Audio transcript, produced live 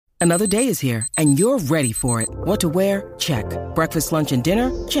Another day is here, and you're ready for it. What to wear? Check. Breakfast, lunch, and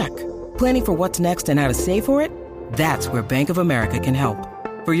dinner? Check. Planning for what's next and how to save for it? That's where Bank of America can help.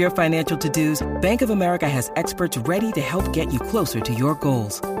 For your financial to-dos, Bank of America has experts ready to help get you closer to your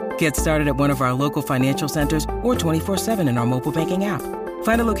goals. Get started at one of our local financial centers or 24/7 in our mobile banking app.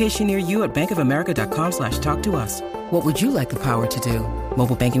 Find a location near you at bankofamerica.com/talktous. What would you like the power to do?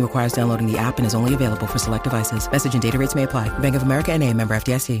 Mobile banking requires downloading the app and is only available for select devices. Message and data rates may apply. Bank of America N.A., member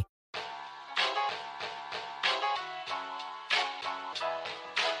FDIC.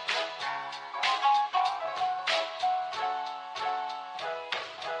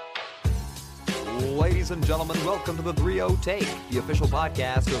 Ladies and gentlemen, welcome to the 3-0 Take, the official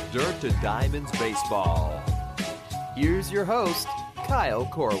podcast of Dirt to Diamonds Baseball. Here's your host, Kyle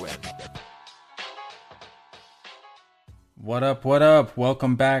Corwin. What up, what up?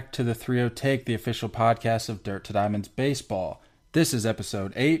 Welcome back to the 3-0 Take, the official podcast of Dirt to Diamonds Baseball. This is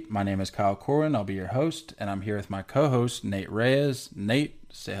episode 8. My name is Kyle Corwin. I'll be your host, and I'm here with my co-host, Nate Reyes. Nate,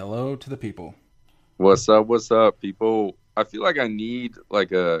 say hello to the people. What's up, people? I feel like I need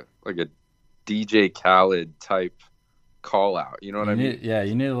like a DJ Khaled type call out. You know what I mean? Yeah,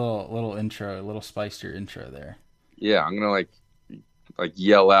 you need a little intro, a little spice to your intro there. Yeah, I'm gonna like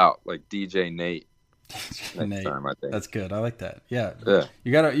yell out like DJ Nate. Nate. Time, I think. That's good. I like that. Yeah. Yeah.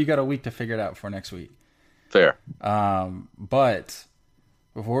 You got a week to figure it out for next week. Fair. But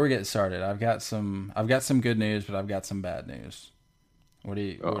before we get started, I've got some good news, but I've got some bad news. What do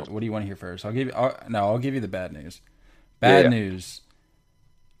you want to hear first? I'll give you the bad news. Bad news.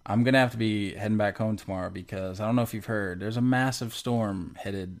 I'm going to have to be heading back home tomorrow because I don't know if you've heard, there's a massive storm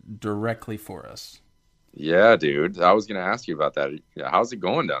headed directly for us. Yeah, dude. I was going to ask you about that. How's it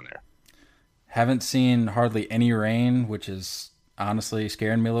going down there? Haven't seen hardly any rain, which is honestly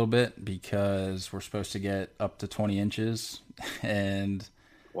scaring me a little bit because we're supposed to get up to 20 inches and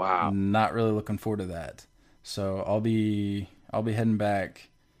wow, not really looking forward to that. So I'll be heading back.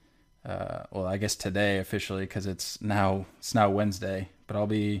 Well, I guess today officially because it's now Wednesday. But I'll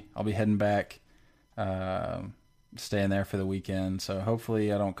be heading back, staying there for the weekend. So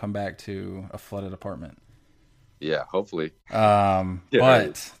hopefully I don't come back to a flooded apartment. Yeah, hopefully.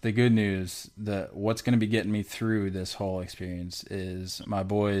 But the good news, what's going to be getting me through this whole experience is my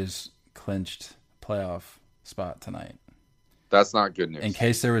boys clinched playoff spot tonight. That's not good news. In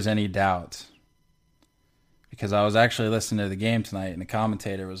case there was any doubt, because I was actually listening to the game tonight, and the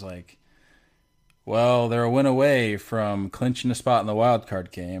commentator was like, well, they're a win away from clinching a spot in the wild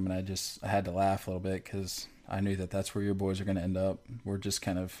card game, and I had to laugh a little bit because I knew that's where your boys are going to end up. We're just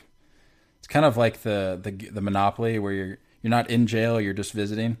it's kind of like the Monopoly where you're not in jail, you're just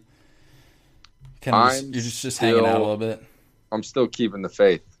visiting. You're just hanging out a little bit. I'm still keeping the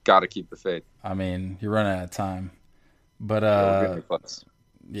faith. Got to keep the faith. I mean, you're running out of time, but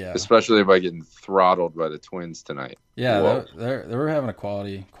yeah, especially by getting throttled by the Twins tonight. Yeah, they were having a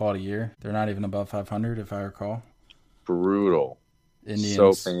quality year. They're not even above 500, if I recall. Brutal.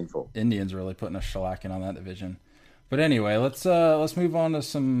 Indians, so painful. Indians really putting a shellacking on that division. But anyway, let's move on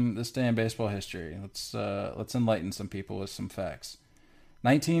to this day in baseball history. Let's enlighten some people with some facts.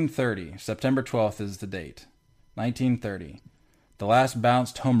 1930, September 12th is the date. 1930. The last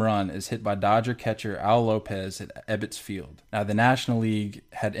bounced home run is hit by Dodger catcher Al Lopez at Ebbets Field. Now, the National League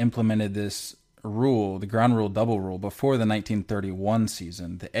had implemented this rule, the ground rule double rule, before the 1931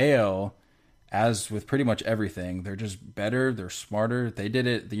 season. The AL, as with pretty much everything, they're just better, they're smarter. They did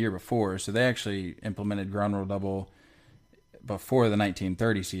it the year before, so they actually implemented ground rule double before the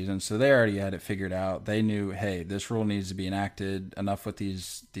 1930 season, so they already had it figured out. They knew, hey, this rule needs to be enacted. Enough with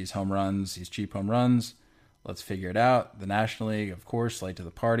these home runs, these cheap home runs. Let's figure it out. The National League, of course, late to the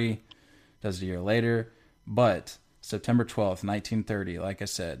party, does it a year later. But September 12th, 1930, like I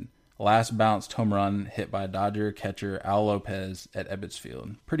said, last bounced home run hit by Dodger catcher Al Lopez at Ebbets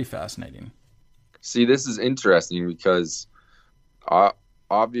Field. Pretty fascinating. See, this is interesting because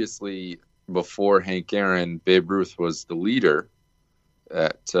obviously before Hank Aaron, Babe Ruth was the leader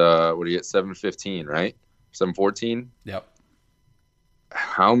at, 715, right? 714? Yep.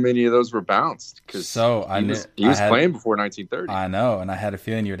 How many of those were bounced? Because he was playing before 1930. I know, and I had a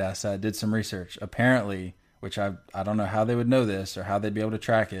feeling you would ask that. I did some research. Apparently, which I don't know how they would know this or how they'd be able to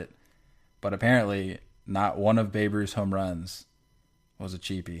track it, but apparently not one of Babe Ruth's home runs was a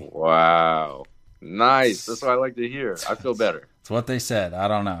cheapie. Wow. Nice. That's what I like to hear. I feel better. It's what they said. I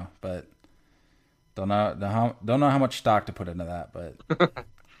don't know, but don't know how much stock to put into that. But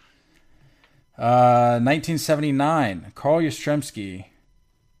 1979, Carl Yastrzemski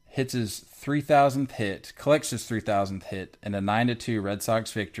hits his 3,000th hit, collects his 3,000th hit in a 9-2 Red Sox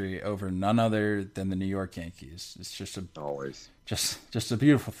victory over none other than the New York Yankees. It's just Just a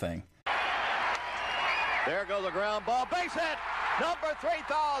beautiful thing. There goes the ground ball. Base hit. Number 3,000.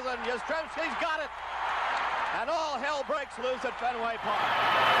 Yastrzemski's got it. And all hell breaks loose at Fenway Park.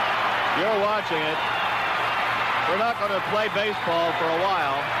 You're watching it. We're not going to play baseball for a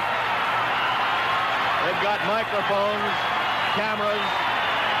while. They've got microphones, cameras.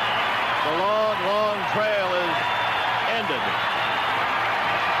 The long, long trail is ended.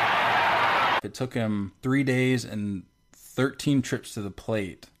 It took him 3 days and 13 trips to the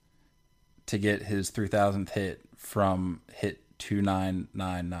plate to get his 3,000th hit from hit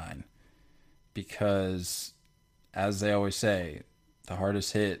 2999. Because, as they always say, the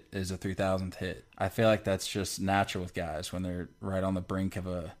hardest hit is a 3,000th hit. I feel like that's just natural with guys when they're right on the brink of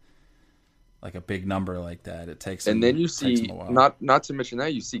a big number like that. It takes them, and then you see, not to mention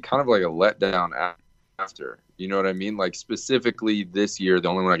that, you see kind of like a letdown after. You know what I mean? Like specifically this year, the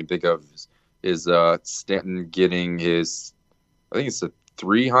only one I can think of is Stanton getting his, I think it's the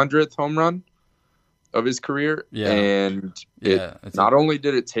 300th home run of his career. Yeah. And not only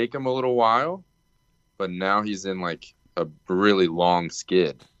did it take him a little while, but now he's in like a really long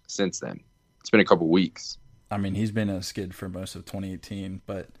skid since then. It's been a couple weeks. I mean, he's been a skid for most of 2018,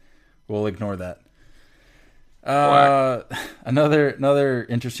 but we'll ignore that. Another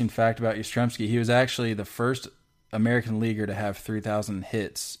interesting fact about Yastrzemski, he was actually the first American leaguer to have 3,000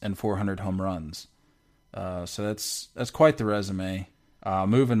 hits and 400 home runs. So that's quite the resume.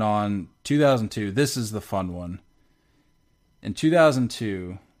 Moving on, 2002, this is the fun one. In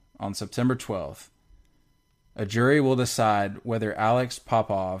 2002, on September 12th, a jury will decide whether Alex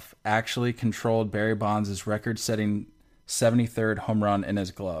Popov actually controlled Barry Bonds' record-setting 73rd home run in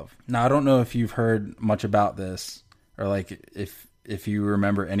his glove. Now, I don't know if you've heard much about this, or like if you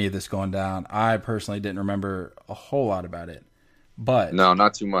remember any of this going down. I personally didn't remember a whole lot about it, but no,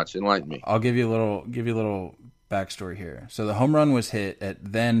 not too much. Enlighten me. I'll give you a little backstory here. So the home run was hit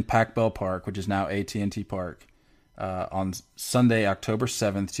at then Pac Bell Park, which is now AT&T Park, on Sunday, October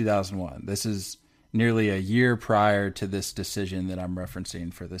 7th, 2001. This is nearly a year prior to this decision that I'm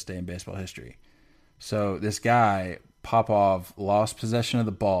referencing for this day in baseball history. So this guy, Popov, lost possession of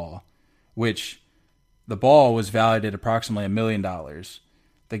the ball, which the ball was valued at approximately $1 million.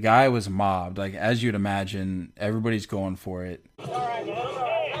 The guy was mobbed. Like, as you'd imagine, everybody's going for it. What's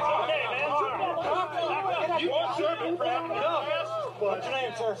your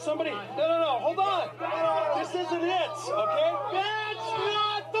name, sir? Somebody. No. Hold on. This isn't it, okay? That's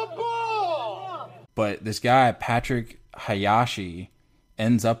not the ball. But this guy, Patrick Hayashi,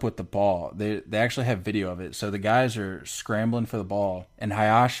 ends up with the ball. They actually have video of it. So the guys are scrambling for the ball, and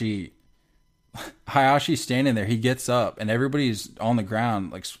Hayashi's standing there. He gets up, and everybody's on the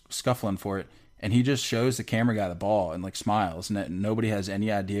ground, like scuffling for it. And he just shows the camera guy the ball and like smiles, and nobody has any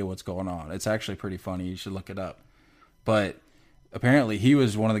idea what's going on. It's actually pretty funny. You should look it up. But apparently he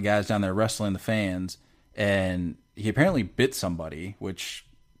was one of the guys down there wrestling the fans, and he apparently bit somebody, which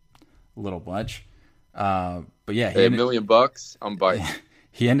a little much. But yeah, hey, $1 million, I'm biting.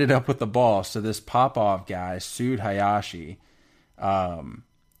 He ended up with the ball. So this Popov guy sued Hayashi.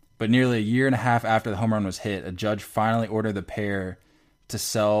 But nearly a year and a half after the home run was hit, a judge finally ordered the pair to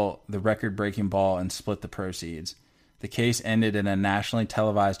sell the record-breaking ball and split the proceeds. The case ended in a nationally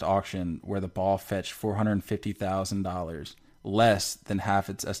televised auction where the ball fetched $450,000, less than half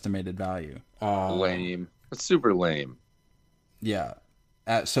its estimated value. Lame. That's super lame. Yeah.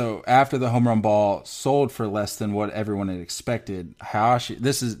 So after the home run ball sold for less than what everyone had expected, Hayashi,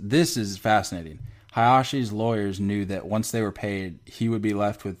 this is fascinating. Hayashi's lawyers knew that once they were paid, he would be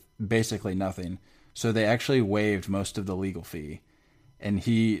left with basically nothing. So they actually waived most of the legal fee. And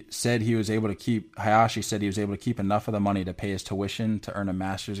Hayashi said he was able to keep enough of the money to pay his tuition to earn a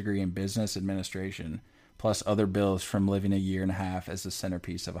master's degree in business administration, plus other bills from living a year and a half as the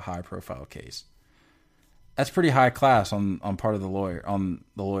centerpiece of a high-profile case. That's pretty high class on the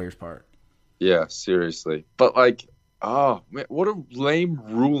lawyer's part. Yeah, seriously. But like, oh man, what a lame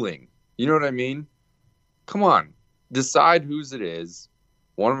ruling. You know what I mean? Come on, decide whose it is.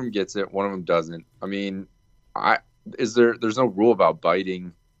 One of them gets it, one of them doesn't. I mean, there's no rule about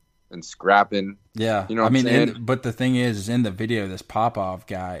biting and scrapping. Yeah, you know what I'm saying? But the thing is in the video, this Popov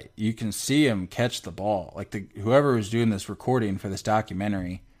guy, you can see him catch the ball. Like whoever was doing this recording for this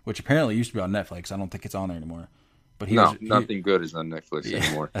documentary, which apparently used to be on Netflix. I don't think it's on there anymore. But nothing good is on Netflix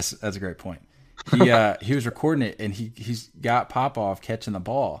anymore. That's a great point. He was recording it, and he's got Popov catching the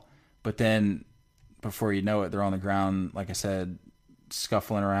ball. But then, before you know it, they're on the ground, like I said,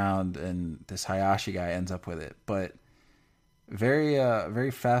 scuffling around, and this Hayashi guy ends up with it. But very, very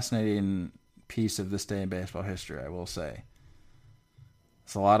fascinating piece of this day in baseball history, I will say.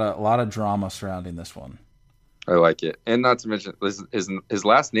 It's a lot of drama surrounding this one. I like it. And not to mention, his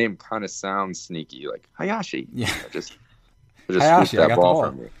last name kind of sounds sneaky, like Hayashi. Yeah. I just Hayashi, swooped I that got the ball ball.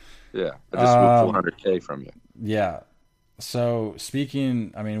 from you. Yeah, I just swooped $400K from you. Yeah. So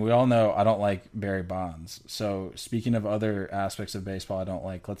speaking, I mean, we all know I don't like Barry Bonds. So speaking of other aspects of baseball I don't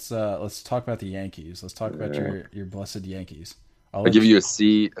like, let's talk about the Yankees. Let's talk about your blessed Yankees. I'll give you a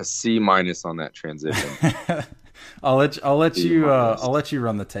C minus on that transition. I'll let you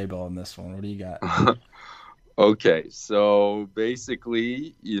run the table on this one. What do you got? Okay, so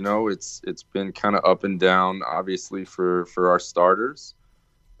basically, it's been kind of up and down, obviously for our starters,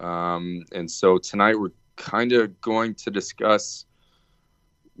 and so tonight we're kind of going to discuss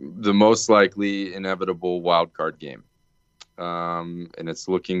the most likely inevitable wild card game, and it's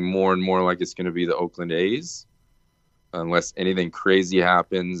looking more and more like it's going to be the Oakland A's. Unless anything crazy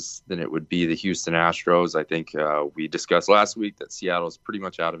happens, then it would be the Houston Astros. I think we discussed last week that Seattle's pretty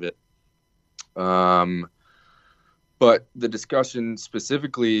much out of it. But the discussion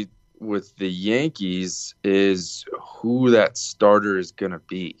specifically with the Yankees is who that starter is going to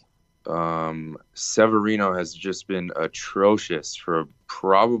be. Severino has just been atrocious for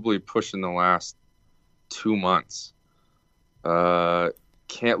probably pushing the last 2 months.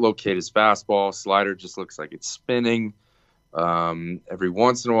 Can't locate his fastball. Slider just looks like it's spinning. Every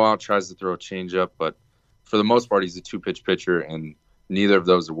once in a while tries to throw a changeup, but for the most part, he's a 2-pitch pitcher, and neither of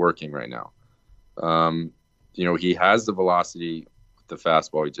those are working right now. He has the velocity with the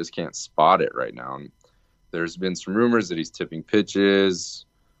fastball. He just can't spot it right now. And there's been some rumors that he's tipping pitches,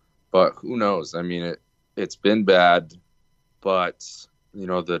 but who knows? I mean, it's been bad, but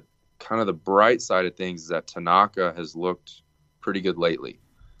the kind of the bright side of things is that Tanaka has looked pretty good lately.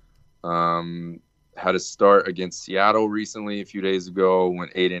 Had a start against Seattle recently a few days ago,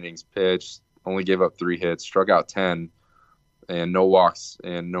 went 8 innings pitched, only gave up 3 hits, struck out 10, and no walks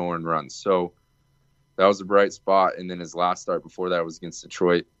and no earned runs. So that was a bright spot. And then his last start before that was against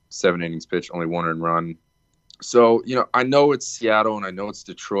Detroit, 7 innings pitched, only 1 earned run. So, I know it's Seattle and I know it's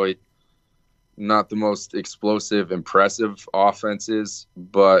Detroit. Not the most explosive, impressive offenses,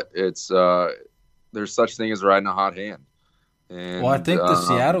 but it's there's such thing as riding a hot hand. And, well, I think the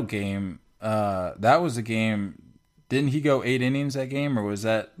Seattle game, that was a game. Didn't he go 8 innings that game, or was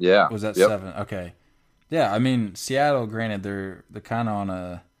that? Yeah. Was that Yep. 7? Okay. Yeah, I mean Seattle. Granted, they're kind of on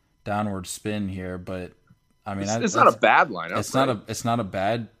a downward spin here, but I mean it's not a bad lineup. It's not a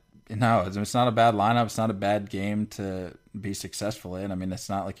bad. No, it's not a bad lineup. It's not a bad game to be successful in. I mean, it's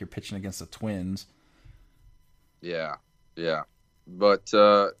not like you're pitching against the Twins. Yeah. But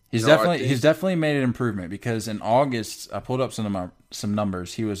he's definitely made an improvement, because in August I pulled up some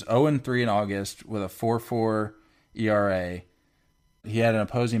numbers. He was 0-3 in August with a 4.4 ERA. He had an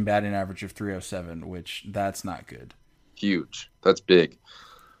opposing batting average of 307, which that's not good. Huge. That's big.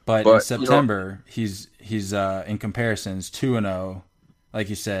 But in September, he's in comparisons 2-0, like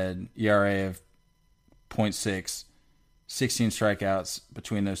you said, ERA of 0.6, 16 strikeouts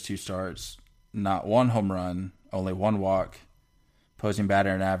between those 2 starts, not 1 home run, only 1 walk, opposing batter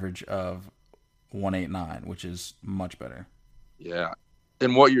an average of 189, which is much better. Yeah.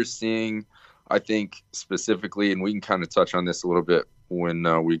 And what you're seeing, I think specifically, and we can kind of touch on this a little bit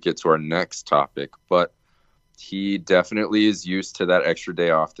when we get to our next topic, but he definitely is used to that extra day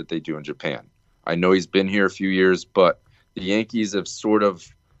off that they do in Japan. I know he's been here a few years, but the Yankees have sort of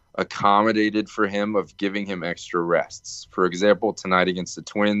accommodated for him of giving him extra rests. For example, tonight against the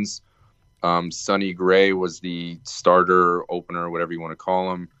Twins, Sonny Gray was the starter, opener, whatever you want to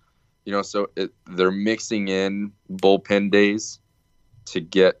call him. So they're mixing in bullpen days to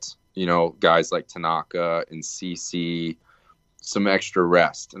get, guys like Tanaka and CC some extra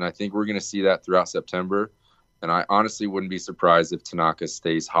rest. And I think we're going to see that throughout September. And I honestly wouldn't be surprised if Tanaka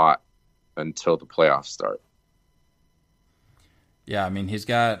stays hot until the playoffs start. Yeah, I mean,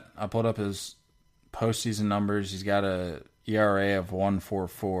 I pulled up his postseason numbers. He's got a ERA of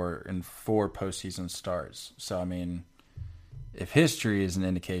 1.44 in 4 postseason starts. So, I mean, if history is an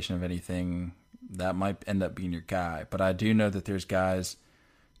indication of anything, that might end up being your guy. But I do know that there's guys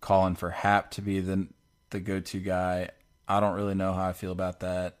calling for Happ to be the go-to guy. I don't really know how I feel about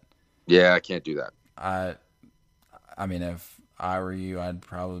that. Yeah, I can't do that. I mean, if I were you, I'd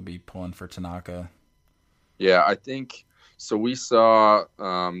probably be pulling for Tanaka. Yeah, I think so. We saw,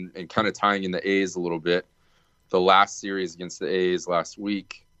 and kind of tying in the A's a little bit, the last series against the A's last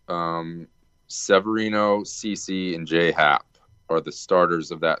week, Severino, CC, and J. Happ are the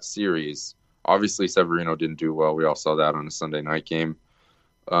starters of that series. Obviously, Severino didn't do well. We all saw that on a Sunday night game.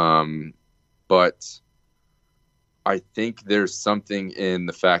 But I think there's something in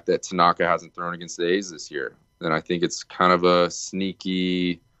the fact that Tanaka hasn't thrown against the A's this year. And I think it's kind of a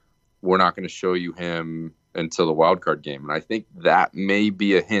sneaky, we're not going to show you him until the wild card game. And I think that may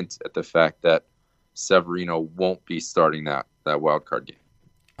be a hint at the fact that Severino won't be starting that wild card game.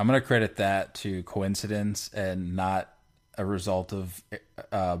 I'm going to credit that to coincidence and not a result of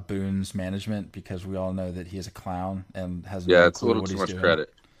Boone's management, because we all know that he is a clown and has no it's a clue little what too he's much doing.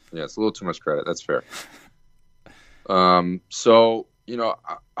 credit. Yeah, it's a little too much credit. That's fair. So,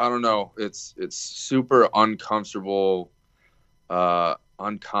 I don't know. It's super uncomfortable,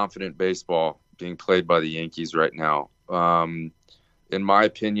 unconfident baseball being played by the Yankees right now. In my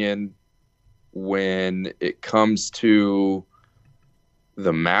opinion, when it comes to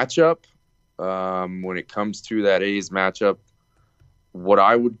the matchup, when it comes to that A's matchup, what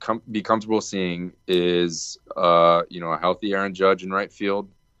I would be comfortable seeing is, a healthy Aaron Judge in right field,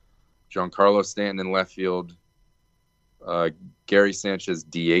 Giancarlo Stanton in left field, Gary Sanchez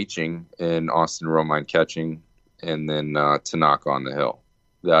DHing, and Austin Romine catching, and then Tanaka on the hill.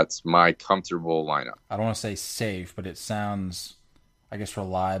 That's my comfortable lineup. I don't want to say safe, but it sounds, I guess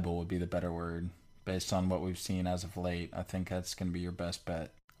reliable would be the better word based on what we've seen as of late. I think that's going to be your best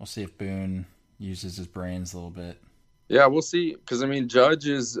bet. We'll see if Boone uses his brains a little bit. Yeah, we'll see. Because, Judge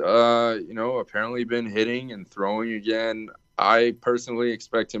is, apparently been hitting and throwing again. I personally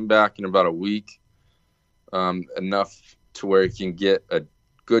expect him back in about a week, enough to where he can get a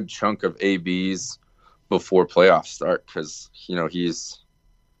good chunk of ABs before playoffs start. Because, he's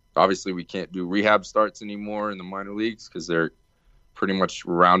obviously we can't do rehab starts anymore in the minor leagues because they're pretty much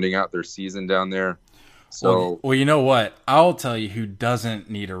rounding out their season down there. So, well, you know what? I'll tell you who doesn't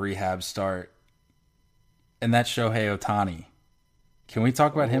need a rehab start, and that's Shohei Ohtani. Can we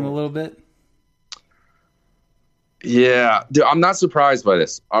talk about him a little bit? Yeah, dude, I'm not surprised by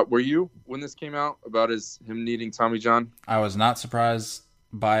this. Were you when this came out about him needing Tommy John? I was not surprised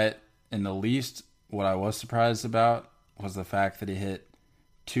by it in the least. What I was surprised about was the fact that he hit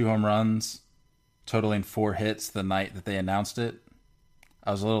 2 home runs, totaling 4 hits the night that they announced it.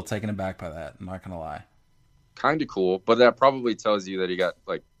 I was a little taken aback by that. I'm not going to lie. Kind of cool, but that probably tells you that he got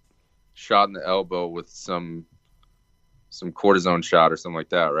shot in the elbow with some cortisone shot or something like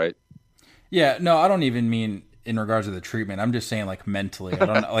that, right? Yeah, no, I don't even mean in regards to the treatment. I'm just saying mentally. I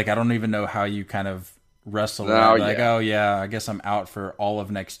don't I don't even know how you kind of wrestle with oh yeah, I guess I'm out for all of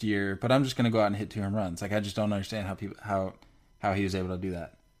next year, but I'm just going to go out and hit 2 home runs. I just don't understand how he was able to do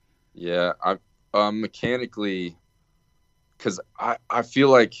that. Yeah, I mechanically, because I feel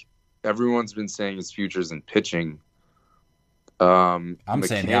like everyone's been saying his future's in pitching. I'm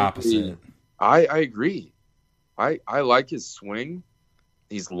saying the opposite. I agree. I like his swing.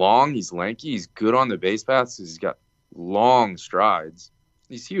 He's long. He's lanky. He's good on the base paths. He's got long strides.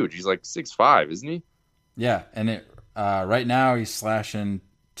 He's huge. He's 6'5", isn't he? Yeah, and right now he's slashing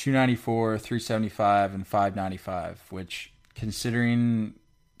 294, 375, and 595, which, considering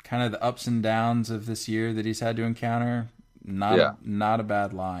kind of the ups and downs of this year that he's had to encounter, not a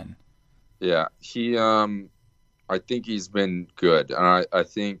bad line. Yeah, he. I think he's been good, and I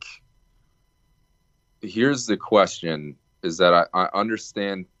think here's the question: is that I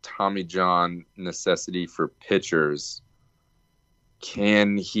understand Tommy John necessity for pitchers.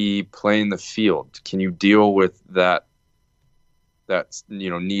 Can he play in the field? Can you deal with that? That's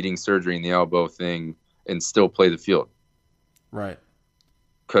needing surgery in the elbow thing and still play the field, right?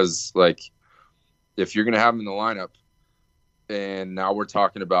 Because if you're gonna have him in the lineup. And now we're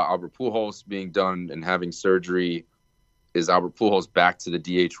talking about Albert Pujols being done and having surgery. Is Albert Pujols back to the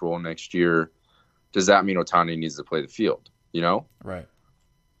DH role next year? Does that mean Ohtani needs to play the field? Right.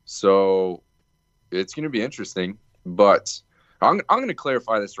 So it's going to be interesting. But I'm going to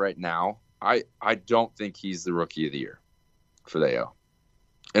clarify this right now. I don't think he's the rookie of the year for the AL.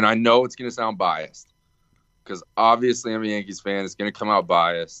 And I know it's going to sound biased because obviously I'm a Yankees fan. It's going to come out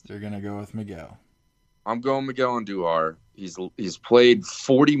biased. They're going to go with Miguel. I'm going Miguel Andujar. He's played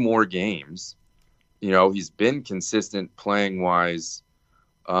 40 more games. He's been consistent playing wise.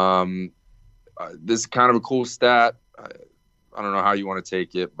 This is kind of a cool stat. I don't know how you want to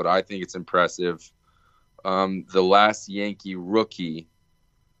take it, but I think it's impressive. The last Yankee rookie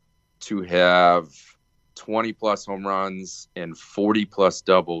to have 20-plus home runs and 40-plus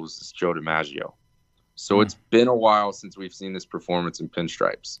doubles is Joe DiMaggio. So It's been a while since we've seen this performance in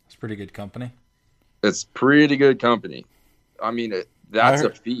pinstripes. It's pretty good company. It's pretty good company. That's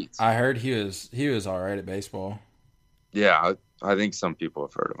a feat. I heard he was all right at baseball. Yeah, I think some people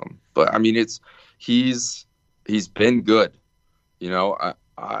have heard of him, but he's been good. I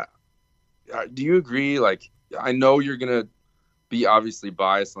do you agree? I know you're gonna be obviously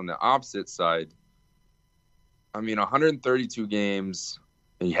biased on the opposite side. 132 games.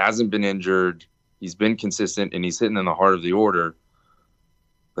 He hasn't been injured. He's been consistent, and he's hitting in the heart of the order.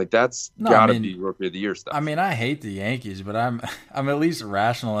 Like that's No, gotta be Rookie of the Year stuff. I mean, I hate the Yankees, but I'm at least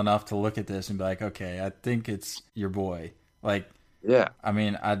rational enough to look at this and be like, okay, I think it's your boy. Like, yeah. I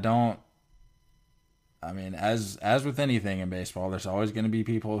mean, as with anything in baseball, there's always going to be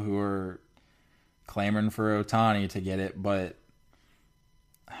people who are clamoring for Ohtani to get it, but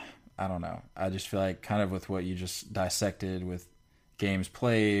I don't know. I just feel like kind of with what you just dissected with games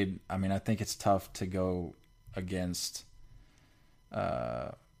played, I mean, I think it's tough to go against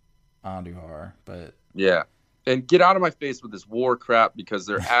Andujar, but yeah. And get out of my face with this WAR crap, because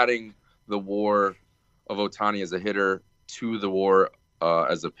they're adding the WAR of Ohtani as a hitter to the WAR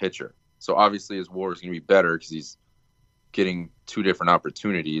as a pitcher. So obviously his WAR is going to be better because he's getting two different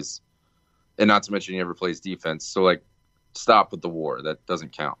opportunities, and not to mention he never plays defense. So like, stop with the WAR. That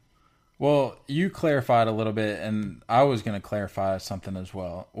doesn't count. Well, you clarified a little bit, and I was going to clarify something as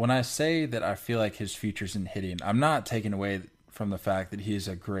well. When I say that I feel like his future's in hitting, I'm not taking away from the fact that he's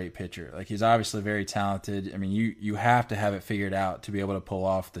a great pitcher. Like, he's obviously very talented. I mean, you have to have it figured out to be able to pull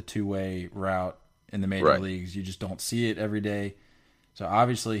off the two-way route in the major leagues. You just don't see it every day. So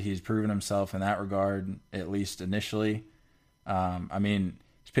obviously he's proven himself in that regard, at least initially. I mean,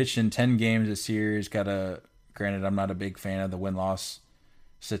 he's pitched in 10 games this year. He's got granted, I'm not a big fan of the win-loss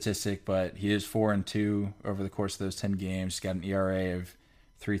statistic, but he is 4-2 over the course of those 10 games. He's got an ERA of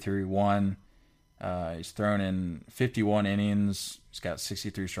 3.31. He's thrown in 51 innings. He's got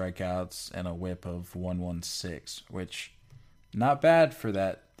 63 strikeouts and a WHIP of 1.16, which not bad for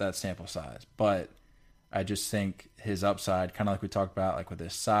that sample size. But I just think his upside, kind of like we talked about, like with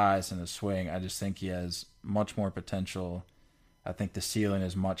his size and his swing, I just think he has much more potential. I think the ceiling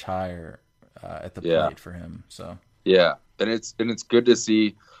is much higher at the plate for him. So yeah. And it's good to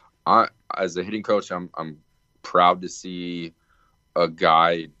see. As a hitting coach, I'm proud to see a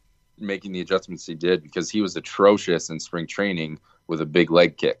guy making the adjustments he did, because he was atrocious in spring training with a big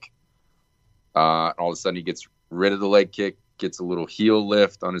leg kick. All of a sudden, he gets rid of the leg kick, gets a little heel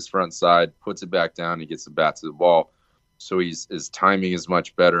lift on his front side, puts it back down, he gets the bat to the ball. So his timing is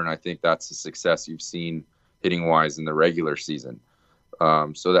much better, and I think that's a success you've seen hitting wise in the regular season.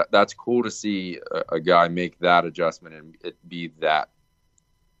 So that's cool to see a guy make that adjustment and it be that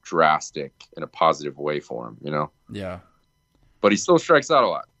drastic in a positive way for him, you know? Yeah. But he still strikes out a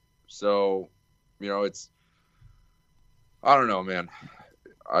lot. So, you know, I don't know, man.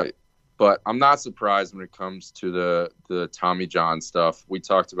 But I'm not surprised when it comes to the Tommy John stuff. We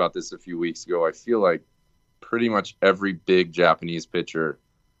talked about this a few weeks ago. I feel like pretty much every big Japanese pitcher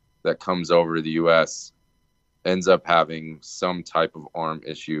that comes over to the U.S. ends up having some type of arm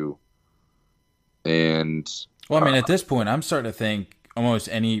issue. And well, I mean, at this point, I'm starting to think almost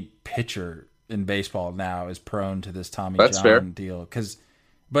any pitcher in baseball now is prone to this Tommy John fair. deal.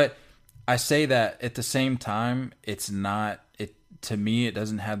 But I say that at the same time, it's not. To me, it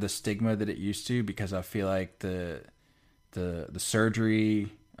doesn't have the stigma that it used to, because I feel like the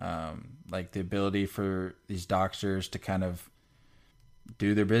surgery, like the ability for these doctors to kind of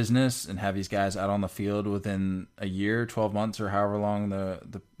do their business and have these guys out on the field within a year, 12 months, or however long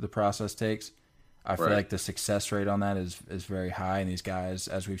the process takes. I feel like the success rate on that is very high. And these guys,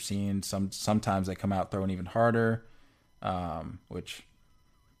 as we've seen, sometimes they come out throwing even harder, which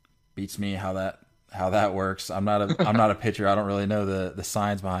beats me how that works. I'm not a pitcher. I don't really know the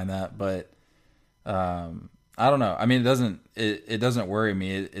science behind that, but I don't know. I mean, it doesn't worry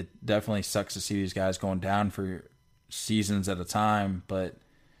me. It definitely sucks to see these guys going down for seasons at a time, but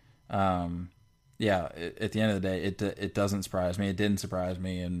at the end of the day, it doesn't surprise me. It didn't surprise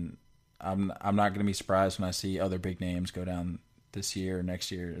me, and I'm not going to be surprised when I see other big names go down this year or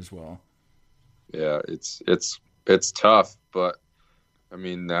next year as well. Yeah, it's tough, but I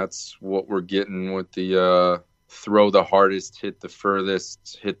mean, that's what we're getting with the throw the hardest, hit the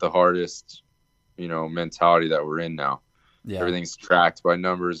furthest, hit the hardest, mentality that we're in now. Yeah. Everything's tracked by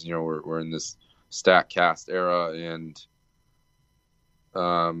numbers. We're in this StatCast era, and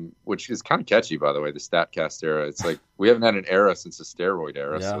which is kind of catchy, by the way, the StatCast era. It's like we haven't had an era since the steroid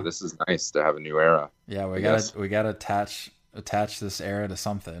era, so this is nice to have a new era. Yeah, we got to attach this era to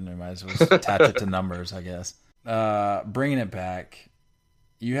something. We might as well attach it to numbers, I guess. Bringing it back.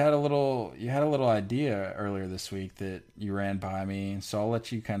 You had a little idea earlier this week that you ran by me, so I'll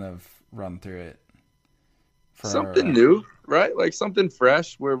let you kind of run through it. Something new, right? Like something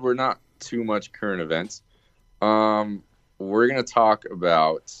fresh where we're not too much current events. We're going to talk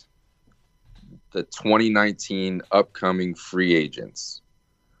about the 2019 upcoming free agents.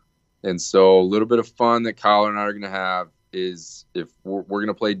 And so a little bit of fun that Kyle and I are going to have is if we're going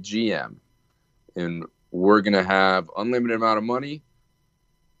to play GM, and we're going to have unlimited amount of money,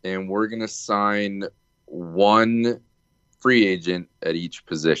 and we're going to sign one free agent at each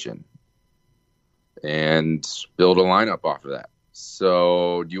position and build a lineup off of that.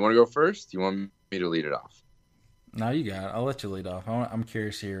 So do you want to go first? Do you want me to lead it off? No, you got it. I'll let you lead off. I'm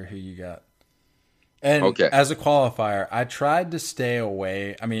curious to hear who you got. And Okay. as a qualifier, I tried to stay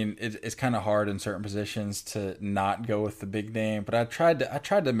away. I mean, it's kind of hard in certain positions to not go with the big name, but I tried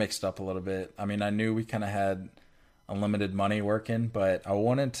to mix it up a little bit. I mean, I knew we kind of had unlimited money working, but I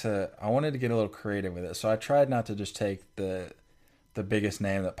wanted to get a little creative with it. So I tried not to just take the biggest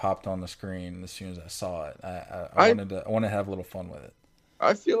name that popped on the screen as soon as I saw it. I wanted to have a little fun with it.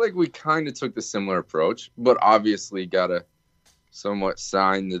 I feel like we kind of took the similar approach, but obviously got to somewhat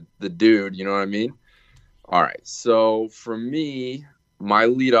sign the dude, you know what I mean? All right, so for me, my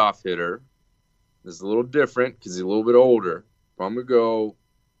leadoff hitter is a little different because he's a little bit older. But I'm going to go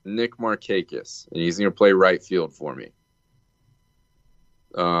Nick Markakis, and he's going to play right field for me.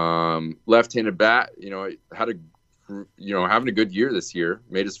 Left-handed bat, having a good year this year.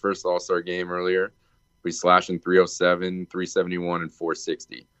 Made his first All-Star game earlier. He's slashing 307, 371, and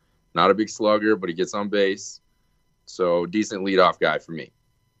 460. Not a big slugger, but he gets on base. So decent leadoff guy for me.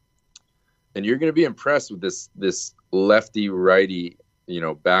 And you're going to be impressed with this lefty-righty,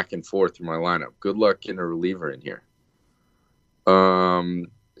 back and forth through my lineup. Good luck getting a reliever in here.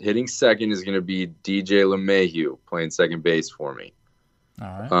 Hitting second is going to be DJ LeMahieu playing second base for me.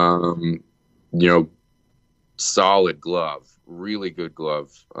 All right. Solid glove, really good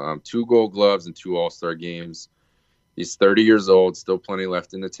glove. 2 Gold Gloves and 2 All-Star games. He's 30 years old, still plenty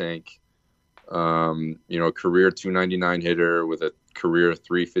left in the tank. Career 299 hitter with a career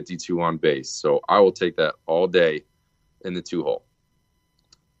 352 on base. So I will take that all day in the 2-hole.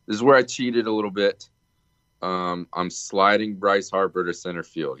 This is where I cheated a little bit. I'm sliding Bryce Harper to center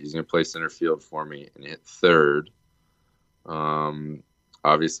field. He's going to play center field for me and hit third.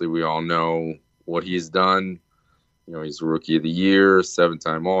 Obviously, we all know what he's done. He's Rookie of the Year,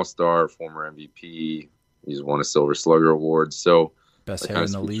 7-time All-Star, former MVP. He's won a Silver Slugger Award. So best hitter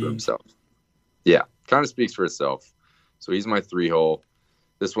in the league. Yeah, kind of speaks for itself. So he's my 3-hole.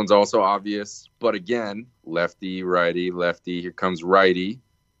 This one's also obvious, but again, lefty, righty, lefty. Here comes righty.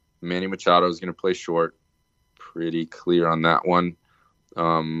 Manny Machado is going to play short. Pretty clear on that one.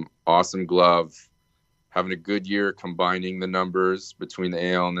 Awesome glove. Having a good year combining the numbers between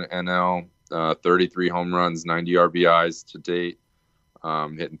the AL and the NL. 33 home runs, 90 RBIs to date.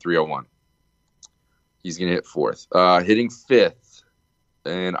 Hitting 301. He's going to hit fourth. Hitting fifth.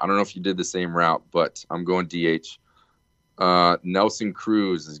 And I don't know if you did the same route, but I'm going DH. Nelson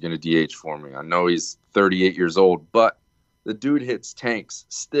Cruz is going to DH for me. I know he's 38 years old, but the dude hits tanks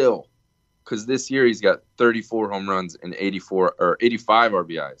still. Because this year he's got 34 home runs and 85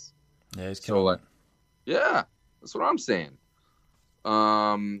 RBIs. Yeah, he's killing it. Yeah, that's what I'm saying.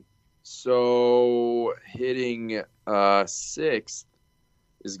 So hitting sixth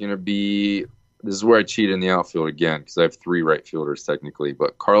is going to be. This is where I cheat in the outfield again because I have 3 right fielders technically,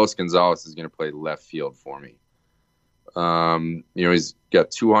 but Carlos Gonzalez is going to play left field for me. He's got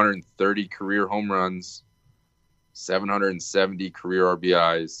 230 career home runs, 770 career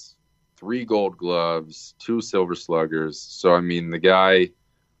RBIs, 3 Gold Gloves, 2 Silver Sluggers. So I mean, the guy,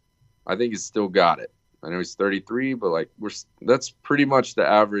 I think he's still got it. I know he's 33, but that's pretty much the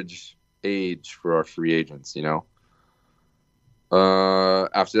average age for our free agents,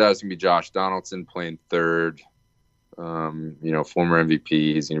 After that, it's going to be Josh Donaldson playing third. Former MVP.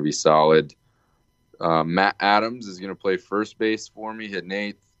 He's going to be solid. Matt Adams is going to play first base for me, hitting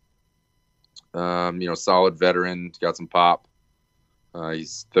eighth. Solid veteran. Got some pop.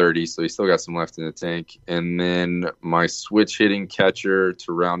 He's 30, so he's still got some left in the tank. And then my switch hitting catcher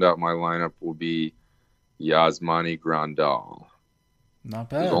to round out my lineup will be Yasmani Grandal. Not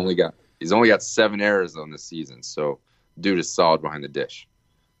bad. He's only got 7 errors on this season, so dude is solid behind the dish.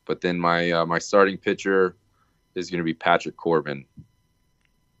 But then my starting pitcher is going to be Patrick Corbin.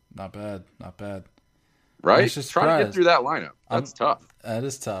 Not bad. Right? Trying to get through that lineup. That's tough. That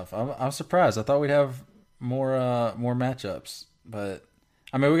is tough. I'm surprised. I thought we'd have more matchups, but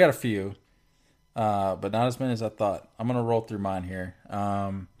I mean we got a few, but not as many as I thought. I'm gonna roll through mine here.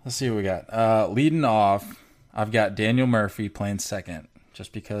 Let's see what we got. Leading off, I've got Daniel Murphy playing second,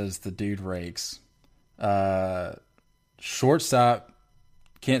 just because the dude rakes. Shortstop,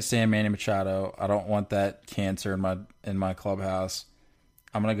 can't stand Manny Machado. I don't want that cancer in my clubhouse.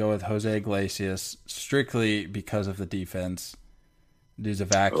 I'm gonna go with Jose Iglesias strictly because of the defense. Dude's a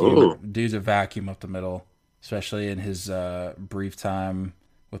vacuum up the middle, especially in his brief time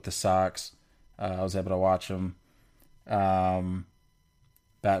with the Sox. I was able to watch him. Batting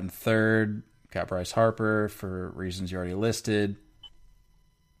third, got Bryce Harper for reasons you already listed.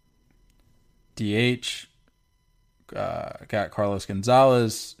 DH, got Carlos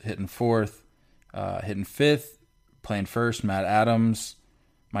Gonzalez hitting fourth, hitting fifth, playing first, Matt Adams.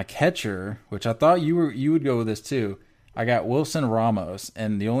 My catcher, which I thought you would go with this too, I got Wilson Ramos,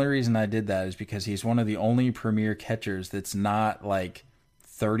 and the only reason I did that is because he's one of the only premier catchers that's not like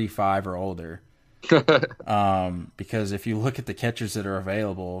 35 or older. Because if you look at the catchers that are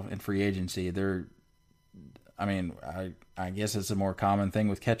available in free agency, I guess it's a more common thing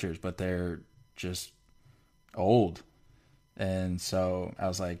with catchers, but they're just old. And so I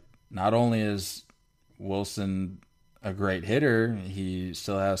was like, not only is Wilson a great hitter, he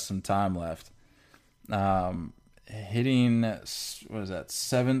still has some time left. Hitting, what is that,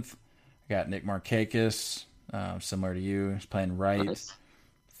 seventh, I got Nick Markakis, similar to you. He's playing right. Nice.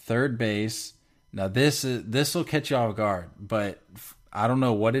 Third base. Now this will catch you off guard, but I don't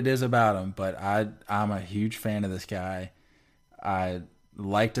know what it is about him, but I'm a huge fan of this guy. I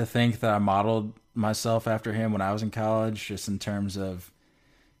like to think that I modeled myself after him when I was in college, just in terms of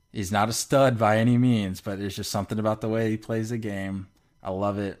he's not a stud by any means, but there's just something about the way he plays the game. I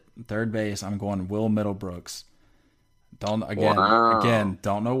love it. Third base, I'm going Will Middlebrooks. Don't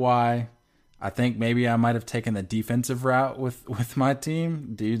know why. I think maybe I might have taken the defensive route with my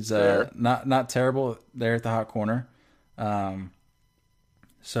team. Dude's not terrible there at the hot corner.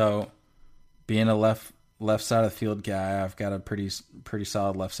 So being a left side of the field guy, I've got a pretty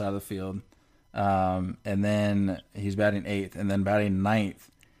solid left side of the field. And then he's batting eighth, and then batting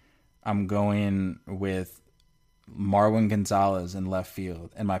ninth, I'm going with Marwin Gonzalez in left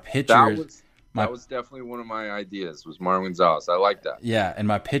field. And my pitcher that was definitely one of my ideas, was Marwin Gonzalez. I like that. Yeah, and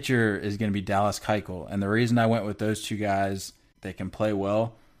my pitcher is going to be Dallas Keuchel. And the reason I went with those two guys, they can play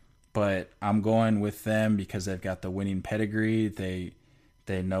well, but I'm going with them because they've got the winning pedigree. They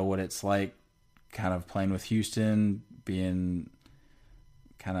know what it's like kind of playing with Houston, being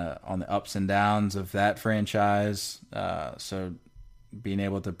kind of on the ups and downs of that franchise. So being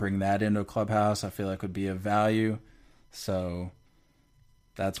able to bring that into a clubhouse, I feel like would be of value. So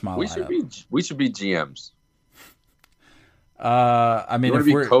that's my lineup. We should be GMs. I mean, if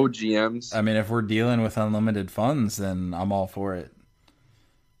we're co-GMs, I mean, if we're dealing with unlimited funds, then I'm all for it.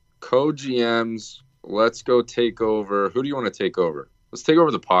 Co-GMs. Let's go take over. Who do you want to take over? Let's take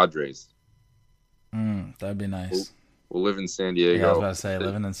over the Padres. That'd be nice. We'll live in San Diego. Yeah, I was about to say,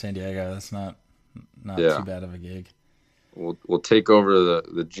 living in San Diego, that's not too bad of a gig. We'll take over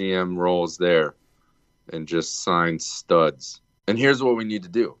the GM roles there and just sign studs. And here's what we need to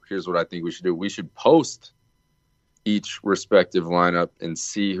do. Here's what I think we should do. We should post each respective lineup and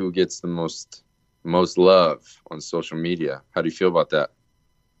see who gets the most love on social media. How do you feel about that?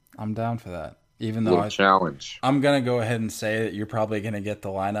 I'm down for that. Even though challenge. I'm going to go ahead and say that you're probably going to get the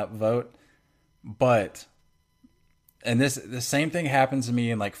lineup vote. But, and the same thing happens to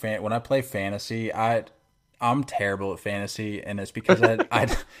me in like when I play fantasy. I'm terrible at fantasy, and it's because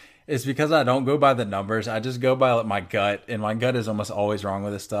it's because I don't go by the numbers. I just go by my gut, and my gut is almost always wrong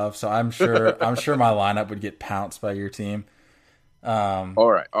with this stuff. So I'm sure my lineup would get pounced by your team.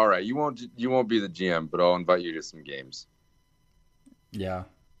 All right. You won't be the GM, but I'll invite you to some games. Yeah,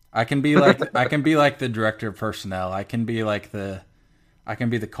 I can be like the director of personnel. I can be the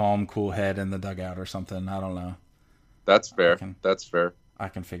calm, cool head in the dugout or something. I don't know. That's fair. That's fair. I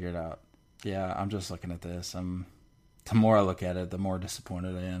can figure it out. Yeah, I'm just looking at this. The more I look at it, the more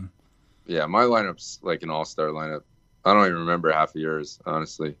disappointed I am. Yeah, my lineup's like an all-star lineup. I don't even remember half of yours,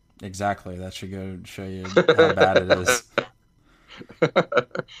 honestly. Exactly. That should go show you how bad it is.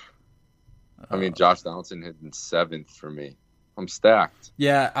 I mean, Josh Donaldson hit in seventh for me. I'm stacked.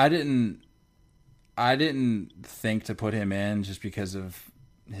 Yeah, I didn't think to put him in just because of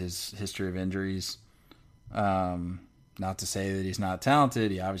his history of injuries. Not to say that he's not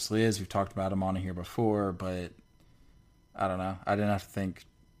talented. He obviously is. We've talked about him on here before, but I don't know. I didn't have to think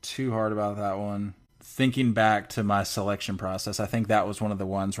too hard about that one. Thinking back to my selection process, I think that was one of the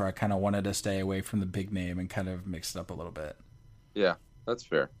ones where I kind of wanted to stay away from the big name and kind of mix it up a little bit. Yeah, that's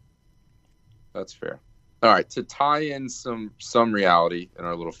fair. That's fair. All right, to tie in some reality in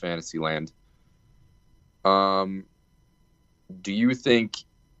our little fantasy land, do you think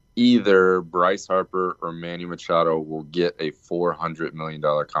either Bryce Harper or Manny Machado will get a $400 million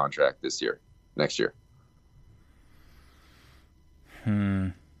contract next year?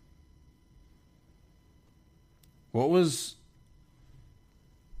 What was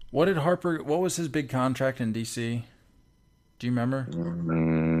his big contract in DC? Do you remember?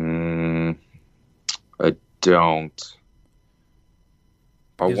 I don't.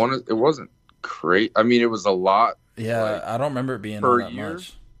 It wasn't great. I mean, it was a lot. Yeah, like, I don't remember it being all that year. much.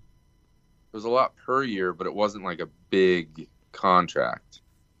 It was a lot per year, but it wasn't like a big contract.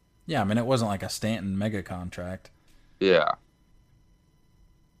 Yeah, I mean, it wasn't like a Stanton mega contract. Yeah.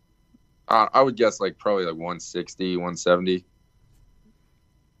 I would guess like probably like 160, 170.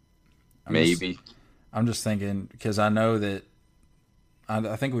 Maybe. I'm just thinking because I know that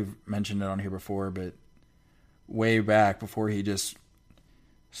I think we've mentioned it on here before, but way back before he just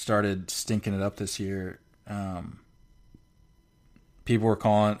started stinking it up this year, people weren't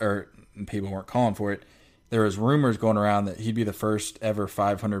calling for it. There was rumors going around that he'd be the first ever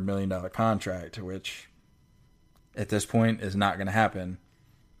 $500 million contract, which at this point is not going to happen.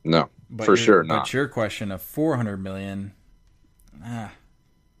 No, for sure not. But your question of $400 million, I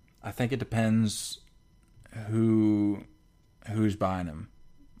think it depends who's buying him,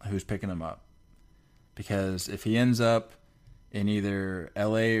 who's picking him up. Because if he ends up in either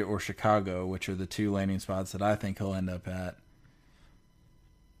LA or Chicago, which are the two landing spots that I think he'll end up at,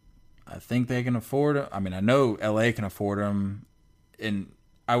 I think they can afford him. I mean, I know LA can afford him, and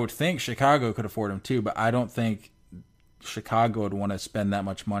I would think Chicago could afford him too, but I don't think Chicago would want to spend that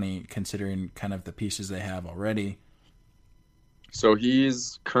much money considering kind of the pieces they have already. So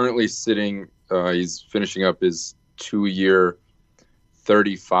he's currently sitting, he's finishing up his 2-year,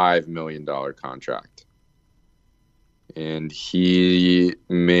 $35 million contract. And he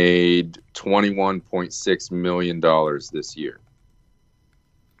made $21.6 million this year.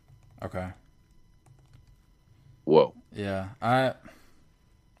 Okay. Whoa. Yeah, I'm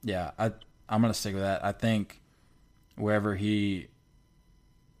gonna stick with that. I think wherever he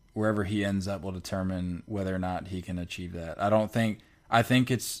ends up will determine whether or not he can achieve that. I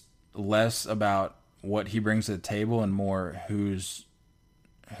think it's less about what he brings to the table and more who's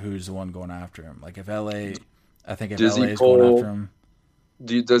the one going after him. Like if LA, I think if LA is going after him,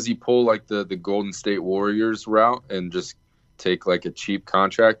 does he pull like the Golden State Warriors route and just take like a cheap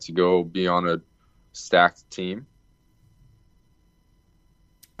contract to go be on a stacked team?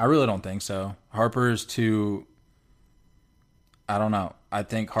 I really don't think so. Harper's too. I don't know. I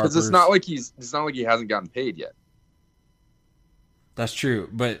think Harper's. Because it's not like he hasn't gotten paid yet. That's true,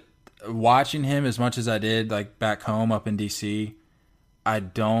 but watching him as much as I did, like back home up in DC, I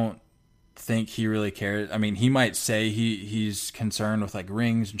don't think he really cares. I mean, he might say he's concerned with like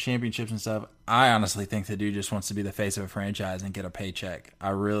rings and championships and stuff. I honestly think the dude just wants to be the face of a franchise and get a paycheck.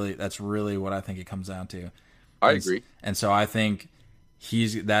 That's really what I think it comes down to. I agree. And so I think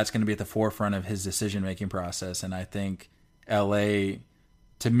that's going to be at the forefront of his decision-making process. And I think I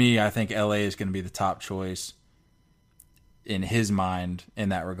think LA is going to be the top choice in his mind in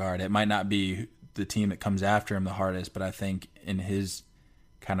that regard. It might not be the team that comes after him the hardest, but I think in his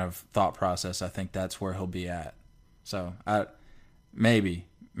kind of thought process, I think that's where he'll be at. So maybe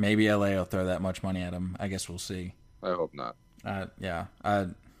LA will throw that much money at him. I guess we'll see. I hope not.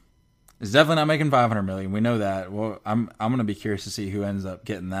 It's definitely not making $500 million. We know that. Well, I'm going to be curious to see who ends up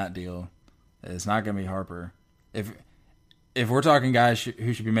getting that deal. It's not going to be Harper. If we're talking guys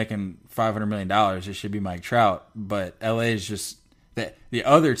who should be making $500 million, it should be Mike Trout. But LA is just the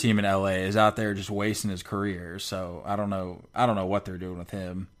other team in LA is out there just wasting his career. So I don't know what they're doing with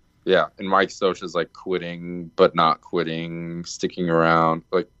him. Yeah, and Mike Scioscia's like quitting, but not quitting, sticking around.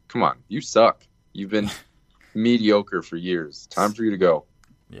 Like, come on, you suck. You've been mediocre for years. Time for you to go.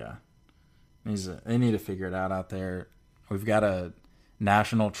 Yeah, they need to figure it out there. We've got a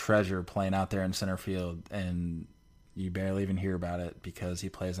national treasure playing out there in center field, and you barely even hear about it because he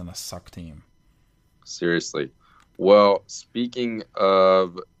plays on a suck team. Seriously. Well, speaking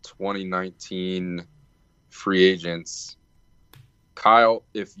of 2019 free agents, Kyle,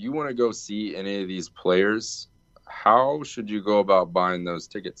 if you want to go see any of these players, how should you go about buying those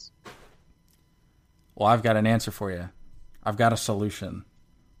tickets? Well, I've got an answer for you. I've got a solution.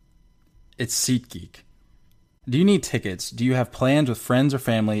 It's SeatGeek. Do you need tickets? Do you have plans with friends or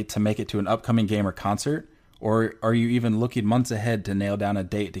family to make it to an upcoming game or concert? Or are you even looking months ahead to nail down a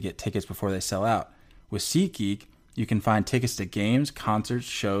date to get tickets before they sell out? With SeatGeek, you can find tickets to games, concerts,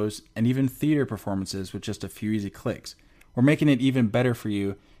 shows, and even theater performances with just a few easy clicks. We're making it even better for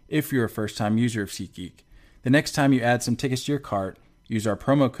you if you're a first-time user of SeatGeek. The next time you add some tickets to your cart, use our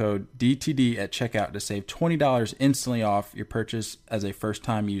promo code DTD at checkout to save $20 instantly off your purchase as a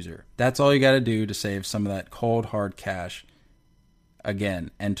first-time user. That's all you got to do to save some of that cold, hard cash.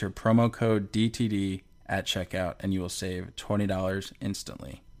 Again, enter promo code DTD at checkout and you will save $20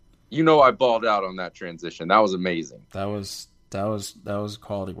 instantly. You know I balled out on that transition. That was amazing. That was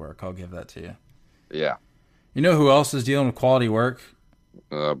quality work. I'll give that to you. Yeah. You know who else is dealing with quality work?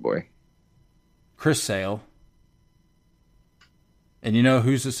 Oh, boy. Chris Sale. And you know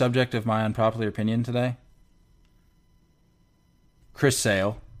who's the subject of my unpopular opinion today? Chris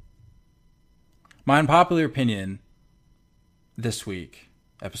Sale. My unpopular opinion this week,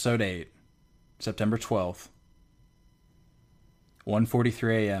 episode 8, September 12th.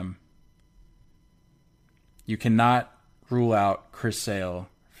 1:43 a.m. You cannot rule out Chris Sale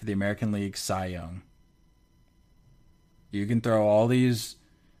for the American League Cy Young. You can throw all these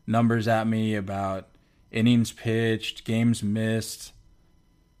numbers at me about innings pitched, games missed.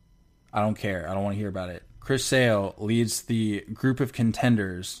 I don't care. I don't want to hear about it. Chris Sale leads the group of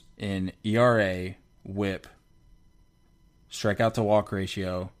contenders in ERA, WHIP, strikeout to walk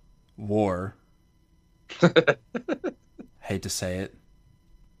ratio, WAR. Hate to say it.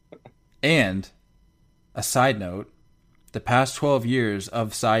 And a side note, the past 12 years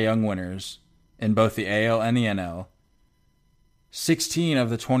of Cy Young winners in both the AL and the NL, 16 of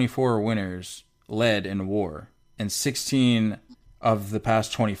the 24 winners led in WAR, and 16 of the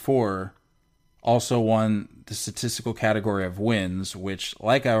past 24 also won the statistical category of wins, which,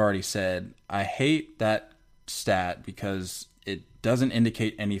 like I already said, I hate that stat because it doesn't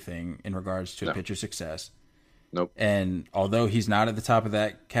indicate anything in regards to a pitcher's success. Nope. And although he's not at the top of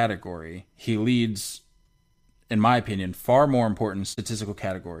that category, he leads, in my opinion, far more important statistical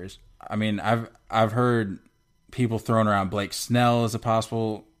categories. I mean, I've heard people throwing around Blake Snell as a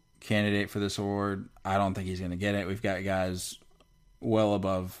possible candidate for this award. I don't think he's going to get it. We've got guys well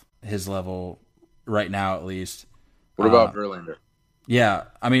above his level right now, at least. What about Verlander? Yeah,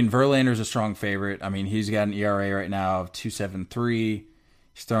 I mean, Verlander's a strong favorite. I mean, he's got an ERA right now of 2.73.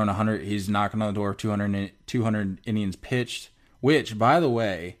 He's throwing 100. He's knocking on the door of 200 innings pitched. Which, by the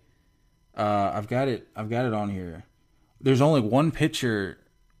way, I've got it on here. There's only one pitcher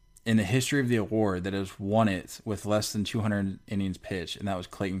in the history of the award that has won it with less than 200 innings pitched, and that was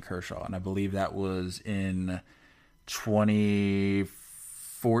Clayton Kershaw. And I believe that was in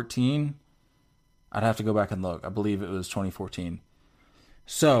 2014. I'd have to go back and look. I believe it was 2014.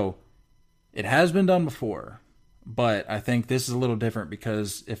 So it has been done before, but I think this is a little different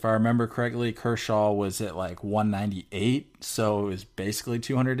because if I remember correctly, Kershaw was at like 198, so it was basically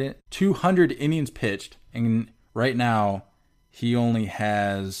 200 innings pitched, and right now he only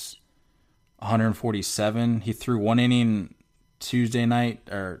has 147. He threw one inning Tuesday night,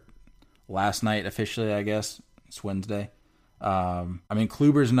 or last night officially, I guess. It's Wednesday. I mean,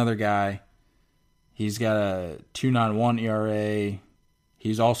 Kluber's another guy. He's got a 2.91 ERA.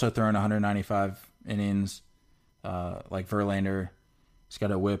 He's also throwing 195 innings, like Verlander. He's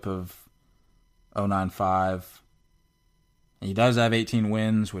got a WHIP of 0.95. And he does have 18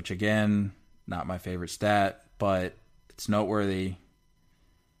 wins, which, again, not my favorite stat, but it's noteworthy.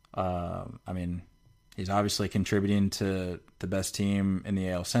 I mean, he's obviously contributing to the best team in the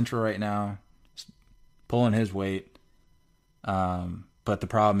AL Central right now. He's pulling his weight. But the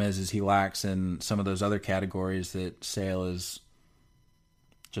problem is he lacks in some of those other categories that Sale is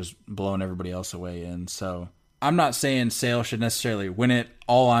just blowing everybody else away in. So I'm not saying Sale should necessarily win it.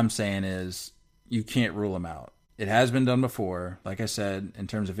 All I'm saying is you can't rule him out. It has been done before, like I said, in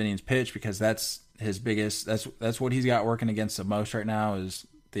terms of innings pitched, because that's his biggest. That's what he's got working against the most right now is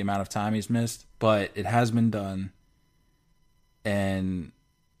the amount of time he's missed. But it has been done, and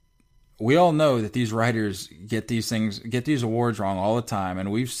we all know that these writers get these awards wrong all the time,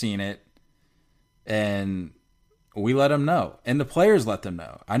 and we've seen it, and we let them know, and the players let them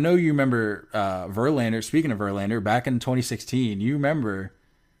know. I know you remember Verlander. Speaking of Verlander, back in 2016, you remember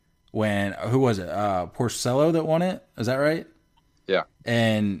when, who was it? Porcello that won it? Is that right? Yeah.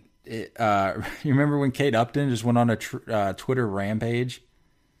 And you remember when Kate Upton just went on a Twitter rampage?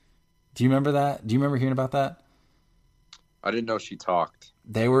 Do you remember that? Do you remember hearing about that? I didn't know she talked.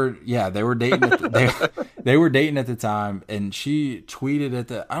 They were dating. They were dating at the time, and she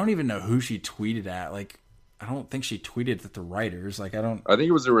tweeted at I don't even know who she tweeted at. Like, I don't think she tweeted at the writers. Like, I think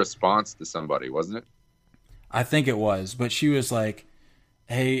it was a response to somebody, wasn't it? I think it was, but she was like,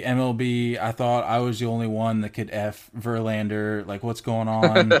 "Hey MLB, I thought I was the only one that could F Verlander. Like, what's going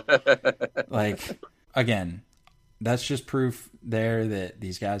on?" Like, again, that's just proof there that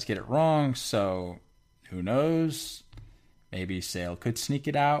these guys get it wrong. So, who knows? Maybe Sale could sneak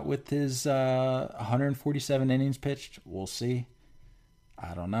it out with his 147 innings pitched. We'll see.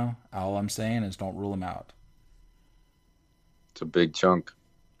 I don't know. All I'm saying is don't rule him out. It's a big chunk.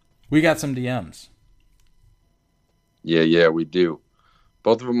 We got some DMs. Yeah, we do.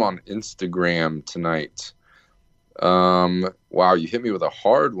 Both of them on Instagram tonight. Wow, you hit me with a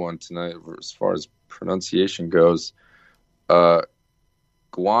hard one tonight as far as pronunciation goes.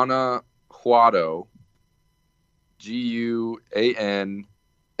 Guanajuato. Guanajuato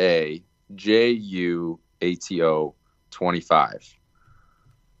 25.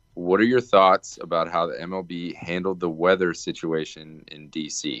 What are your thoughts about how the MLB handled the weather situation in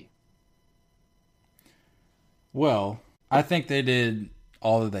DC? Well, I think they did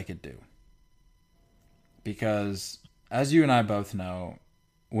all that they could do. Because, as you and I both know,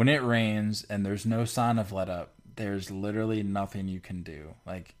 when it rains and there's no sign of let up, there's literally nothing you can do.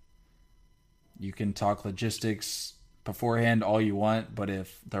 Like, you can talk logistics beforehand all you want, but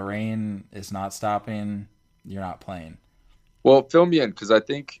if the rain is not stopping, you're not playing. Well, fill me in, because I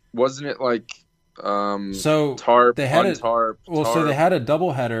think, wasn't it like so tarp, they had untarp, so they had a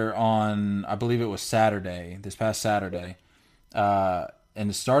doubleheader on, I believe it was Saturday, this past Saturday. And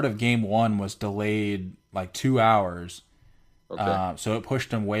the start of game 1 was delayed like 2 hours. Okay. So it pushed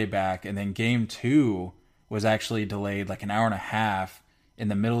them way back. And then game 2 was actually delayed like an hour and a half in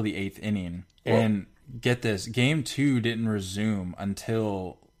the middle of the 8th inning. Whoa. And get this, game 2 didn't resume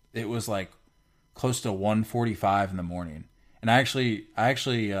until it was like close to 1:45 in the morning. And I actually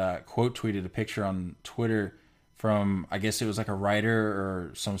quote tweeted a picture on Twitter from, I guess it was like a writer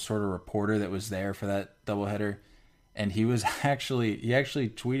or some sort of reporter that was there for that doubleheader. And he actually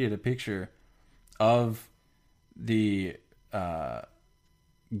tweeted a picture of the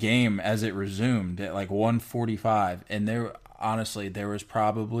game as it resumed at like 1:45. And there was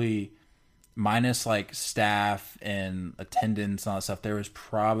probably, minus like staff and attendance and all that stuff, there was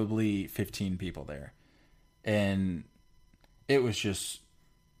probably 15 people there. And it was just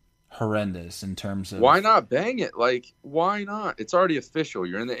horrendous in terms of... Why not bang it? Like, why not? It's already official.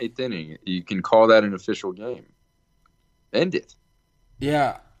 You're in the 8th inning. You can call that an official game. End it.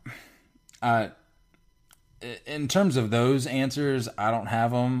 Yeah. In terms of those answers, I don't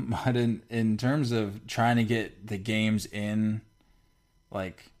have them. But in terms of trying to get the games in,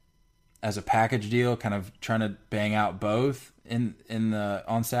 like, as a package deal, kind of trying to bang out both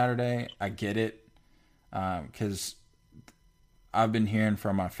on Saturday, I get it. Because I've been hearing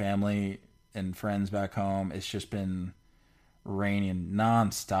from my family and friends back home, it's just been raining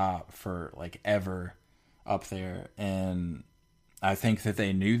nonstop for like ever up there. And I think that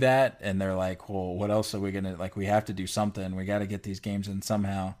they knew that, and they're like, well, what else are we going to, like, we have to do something. We got to get these games in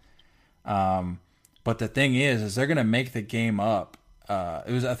somehow. But the thing is they're going to make the game up. I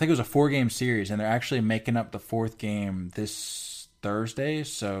think it was a 4-game series, and they're actually making up the 4th game this Thursday.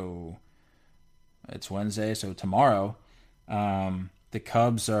 So it's Wednesday. So tomorrow, the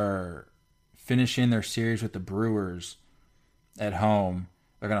Cubs are finishing their series with the Brewers at home.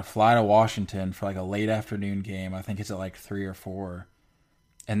 They're going to fly to Washington for like a late afternoon game. I think it's at like 3 or 4.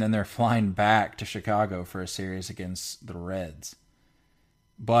 And then they're flying back to Chicago for a series against the Reds.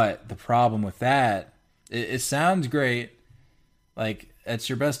 But the problem with that, it sounds great. Like, it's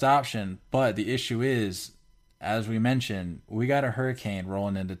your best option. But the issue is, as we mentioned, we got a hurricane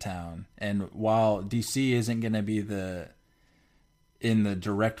rolling into town. And while DC isn't going to be in the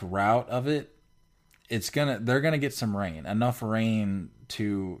direct route of it, they're gonna get some rain, enough rain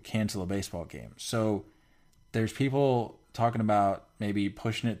to cancel a baseball game. So there's people talking about maybe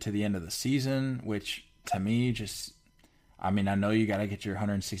pushing it to the end of the season, which to me I know you got to get your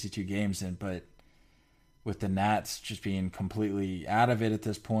 162 games in, but with the Nats just being completely out of it at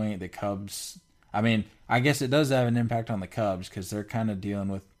this point, the Cubs, I guess it does have an impact on the Cubs because they're kind of dealing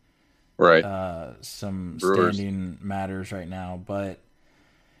with some Brewers. standing matters right now, but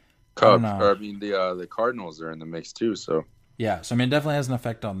Cubs, the Cardinals are in the mix too. So yeah, so it definitely has an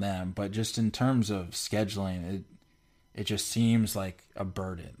effect on them. But just in terms of scheduling, it just seems like a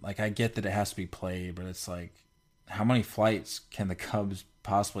burden. Like, I get that it has to be played, but it's like, how many flights can the Cubs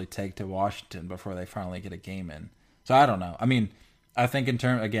possibly take to Washington before they finally get a game in? So I don't know. I think in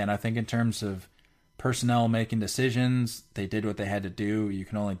terms of personnel making decisions, they did what they had to do. You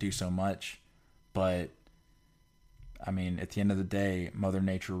can only do so much, but at the end of the day, Mother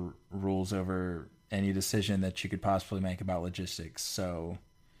Nature rules over any decision that you could possibly make about logistics. So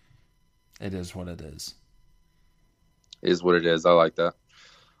it is what it is. Is what it is. I like that.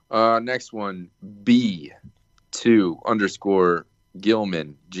 Next one, B2 _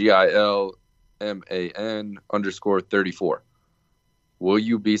 Gilman, GILMAN _34. Will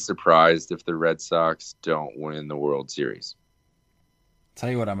you be surprised if the Red Sox don't win the World Series? Tell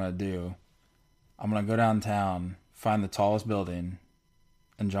you what I'm going to do. I'm going to go downtown, find the tallest building,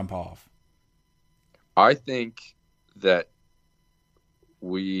 and jump off. I think that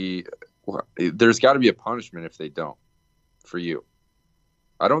there's got to be a punishment if they don't, for you.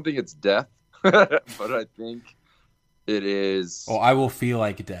 I don't think it's death, but I think it is. Well, I will feel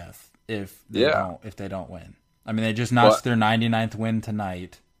like death if they don't win. They just notched their 99th win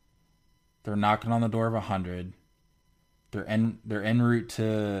tonight. They're knocking on the door of 100. They're en route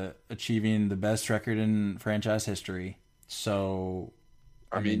to achieving the best record in franchise history. So,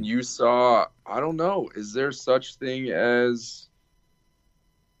 you saw, I don't know, is there such thing as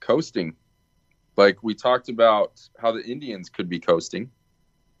coasting? Like, we talked about how the Indians could be coasting.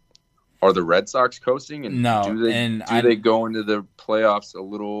 Are the Red Sox coasting? And No, do they go into the playoffs a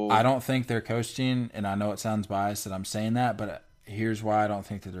little? I don't think they're coasting, and I know it sounds biased that I'm saying that, but here's why I don't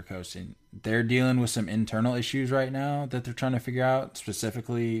think that they're coasting. They're dealing with some internal issues right now that they're trying to figure out.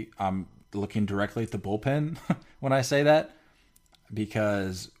 Specifically, I'm looking directly at the bullpen when I say that,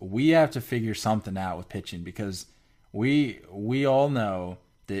 because we have to figure something out with pitching, because we all know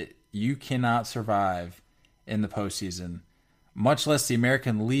that you cannot survive in the postseason, much less the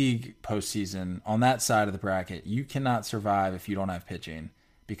American League postseason. On that side of the bracket, you cannot survive if you don't have pitching,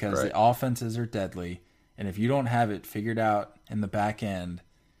 because the offenses are deadly, and if you don't have it figured out in the back end,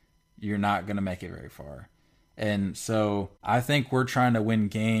 you're not going to make it very far. And so I think we're trying to win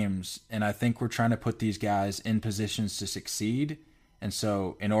games, and I think we're trying to put these guys in positions to succeed. And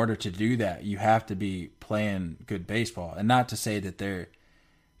so in order to do that, you have to be playing good baseball. And not to say that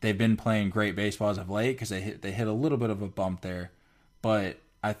they've been playing great baseball as of late, because they hit a little bit of a bump there. But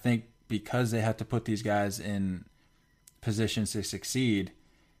I think because they have to put these guys in positions to succeed,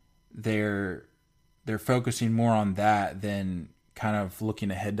 they're focusing more on that than kind of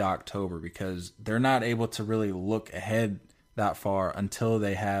looking ahead to October, because they're not able to really look ahead that far until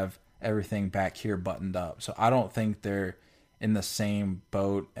they have everything back here buttoned up. So I don't think they're in the same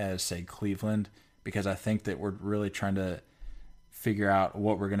boat as, say, Cleveland, because I think that we're really trying to figure out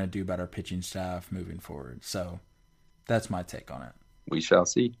what we're going to do about our pitching staff moving forward. So that's my take on it. We shall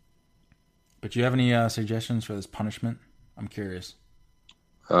see. But do you have any suggestions for this punishment? I'm curious.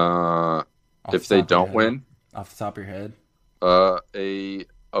 If they don't win, off the top of your head, a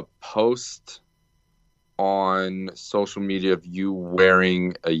post on social media of you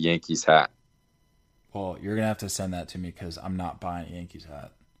wearing a Yankees hat. Well, you're gonna have to send that to me, because I'm not buying a Yankees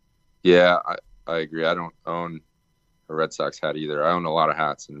hat. Yeah, I agree. I don't own a Red Sox hat either. I own a lot of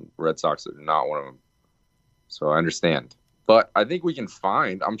hats, and Red Sox are not one of them. So I understand. But I think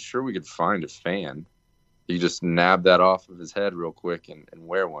I'm sure we could find a fan. You just nab that off of his head real quick and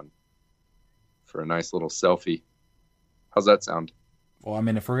wear one for a nice little selfie. How's that sound? Well, I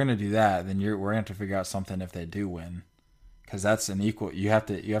mean, if we're gonna do that, then we're gonna have to figure out something if they do win, because that's an equal. You have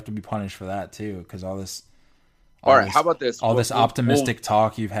to be punished for that too, because all this. All right, how about this? All this optimistic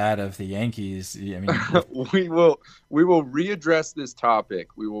talk you've had of the Yankees. I mean, we will readdress this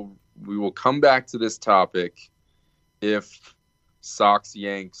topic. We will come back to this topic if Sox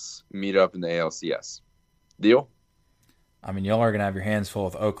Yanks meet up in the ALCS. Deal? I mean, y'all are gonna have your hands full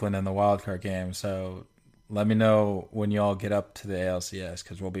with Oakland in the wild card game, so let me know when y'all get up to the ALCS,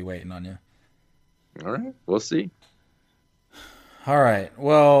 because we'll be waiting on you. All right, we'll see. All right,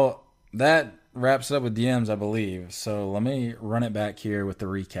 well, that wraps it up with DMs, I believe. So let me run it back here with the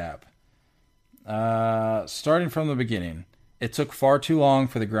recap. Starting from the beginning, it took far too long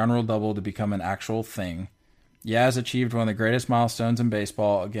for the ground rule double to become an actual thing. Yaz achieved one of the greatest milestones in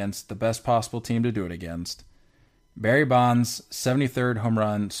baseball against the best possible team to do it against. Barry Bonds' 73rd home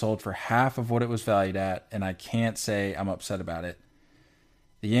run sold for half of what it was valued at, and I can't say I'm upset about it.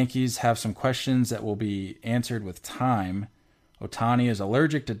 The Yankees have some questions that will be answered with time. Ohtani is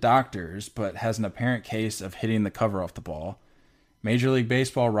allergic to doctors, but has an apparent case of hitting the cover off the ball. Major League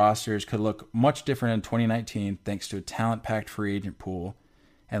Baseball rosters could look much different in 2019 thanks to a talent-packed free agent pool.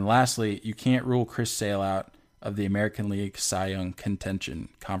 And lastly, you can't rule Chris Sale out of the American League Cy Young contention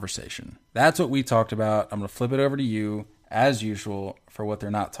conversation. That's what we talked about. I'm going to flip it over to you, as usual, for what they're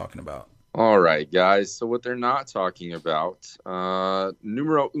not talking about. All right, guys. So what they're not talking about,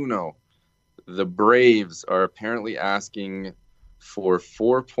 numero uno, the Braves are apparently asking for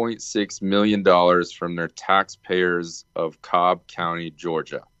 $4.6 million from their taxpayers of Cobb County,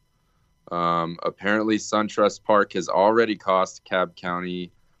 Georgia. Apparently, SunTrust Park has already cost Cobb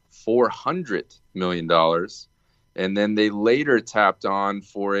County $400 million. And then they later tapped on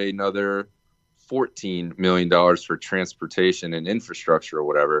for another $14 million for transportation and infrastructure or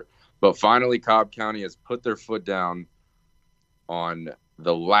whatever. But finally, Cobb County has put their foot down on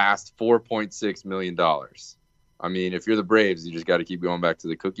the last $4.6 million. I mean, if you're the Braves, you just got to keep going back to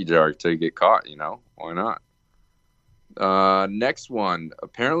the cookie jar until you get caught, Why not? Next one.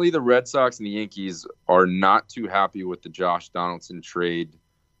 Apparently, the Red Sox and the Yankees are not too happy with the Josh Donaldson trade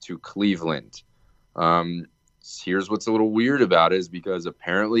to Cleveland. Here's what's a little weird about it, is because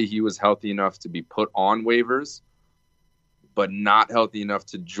apparently he was healthy enough to be put on waivers, but not healthy enough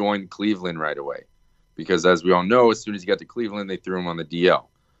to join Cleveland right away. Because as we all know, as soon as he got to Cleveland, they threw him on the DL.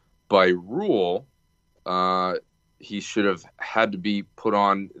 By rule, he should have had to be put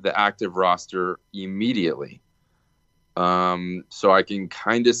on the active roster immediately. So I can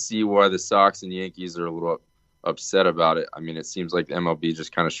kind of see why the Sox and Yankees are a little upset about it. I mean, it seems like the MLB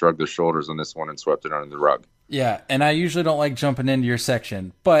just kind of shrugged their shoulders on this one and swept it under the rug. Yeah, and I usually don't like jumping into your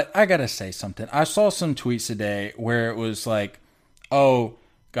section, but I gotta say something. I saw some tweets today where it was like, oh,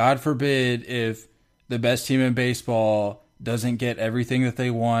 God forbid if the best team in baseball doesn't get everything that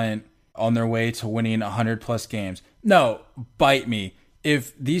they want on their way to winning 100 plus games. No, bite me.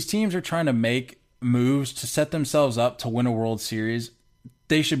 If these teams are trying to make moves to set themselves up to win a World Series,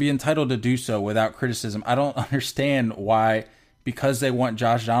 they should be entitled to do so without criticism. I don't understand why, because they want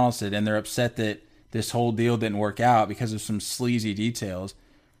Josh Donaldson and they're upset that this whole deal didn't work out because of some sleazy details,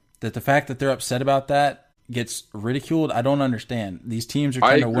 that the fact that they're upset about that gets ridiculed. I don't understand. These teams are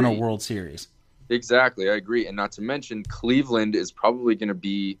trying to win a World Series. Exactly, I agree. And not to mention, Cleveland is probably going to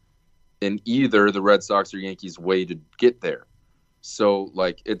be in either the Red Sox or Yankees' way to get there. So,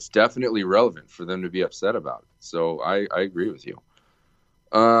 like, it's definitely relevant for them to be upset about it. So I agree with you.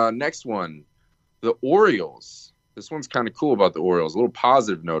 Next one, the Orioles. This one's kind of cool about the Orioles. A little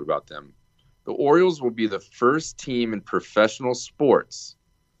positive note about them. The Orioles will be the first team in professional sports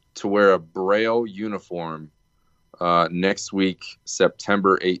to wear a Braille uniform next week,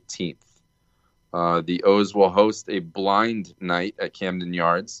 September 18th. The O's will host a blind night at Camden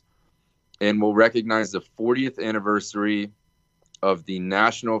Yards and will recognize the 40th anniversary of the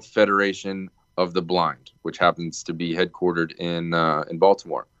National Federation of the Blind, which happens to be headquartered in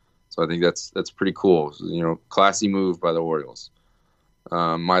Baltimore. So I think that's pretty cool. You know, classy move by the Orioles.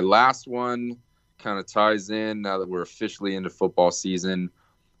 My last one kind of ties in now that we're officially into football season.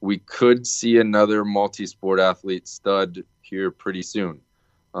 We could see another multi-sport athlete stud here pretty soon.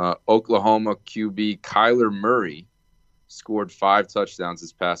 Oklahoma QB Kyler Murray scored 5 touchdowns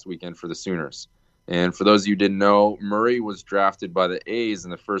this past weekend for the Sooners. And for those of you who didn't know, Murray was drafted by the A's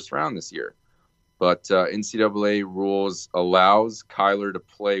in the first round this year. But NCAA rules allows Kyler to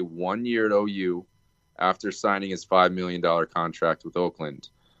play 1 year at OU after signing his $5 million contract with Oakland.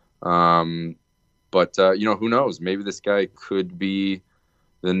 But who knows? Maybe this guy could be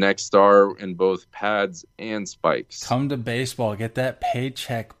the next star in both pads and spikes. Come to baseball. Get that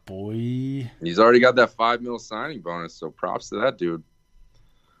paycheck, boy. He's already got that $5 million signing bonus, so props to that dude.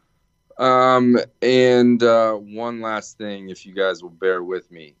 And one last thing, if you guys will bear with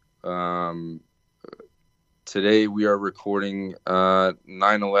me. Today we are recording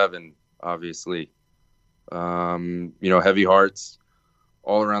 9/11, obviously. Heavy hearts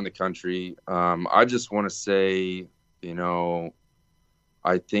all around the country. I just want to say,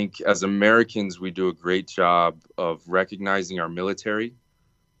 I think as Americans, we do a great job of recognizing our military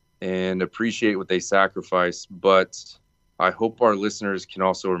and appreciate what they sacrifice. But I hope our listeners can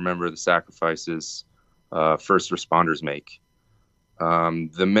also remember the sacrifices first responders make.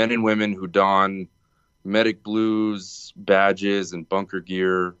 The men and women who don medic blues, badges, and bunker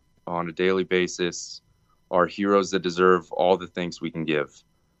gear on a daily basis are heroes that deserve all the thanks we can give.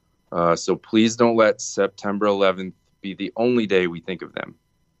 So please don't let September 11th be the only day we think of them.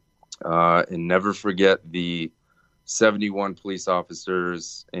 And never forget the 71 police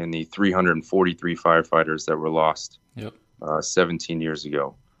officers and the 343 firefighters that were lost 17 years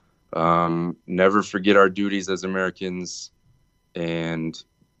ago. Never forget our duties as Americans, and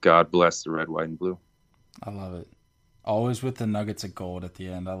God bless the red, white, and blue. I love it. Always with the nuggets of gold at the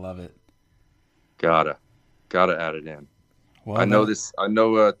end. I love it. Gotta add it in. Well, I know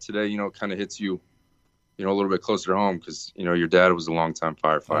today, kind of hits you, a little bit closer to home because, your dad was a longtime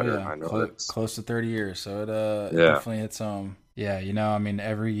firefighter. Oh, yeah. I know close to 30 years. So it definitely hits home. Yeah.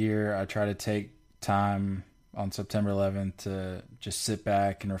 Every year I try to take time on September 11th to just sit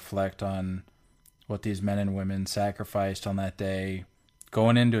back and reflect on what these men and women sacrificed on that day,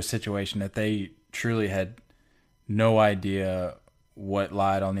 going into a situation that they truly had no idea what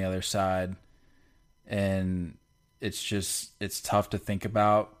lied on the other side. And it's tough to think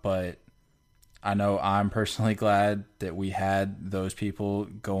about, but I know I'm personally glad that we had those people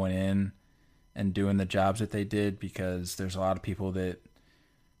going in and doing the jobs that they did, because there's a lot of people that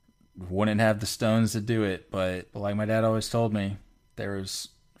wouldn't have the stones to do it. But like my dad always told me, there was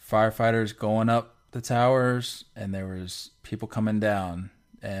firefighters going up the towers and there was people coming down.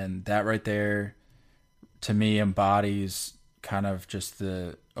 And that right there, to me, embodies kind of just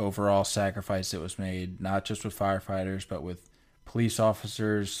the overall sacrifice that was made, not just with firefighters, but with police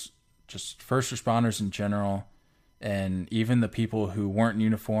officers, just first responders in general, and even the people who weren't in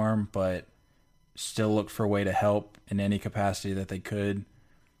uniform but still looked for a way to help in any capacity that they could.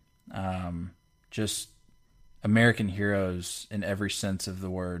 Just American heroes in every sense of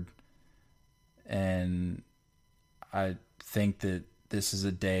the word. And I think that this is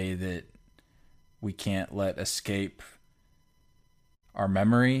a day that we can't let escape our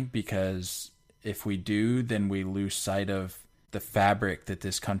memory, because if we do, then we lose sight of the fabric that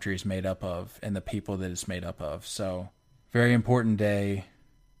this country is made up of and the people that it's made up of. So very important day.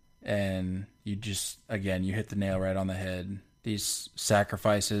 And you just, again, you hit the nail right on the head. These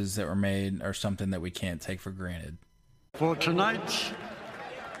sacrifices that were made are something that we can't take for granted. For tonight's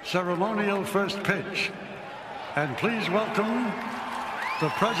ceremonial first pitch, and please welcome the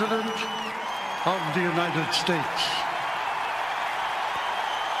President of the United States.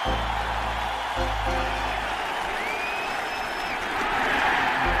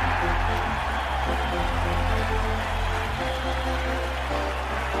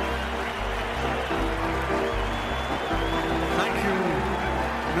 Thank you,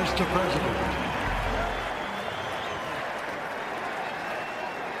 Mr. President.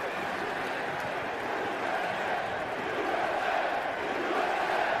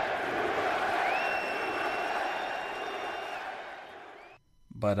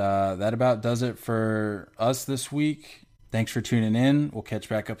 But that about does it for us this week. Thanks for tuning in. We'll catch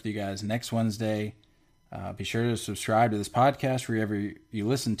back up with you guys next Wednesday. Be sure to subscribe to this podcast wherever you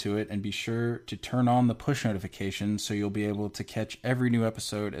listen to it, and be sure to turn on the push notifications so you'll be able to catch every new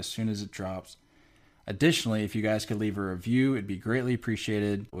episode as soon as it drops. Additionally, if you guys could leave a review, it'd be greatly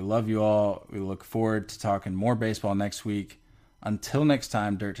appreciated. We love you all. We look forward to talking more baseball next week. Until next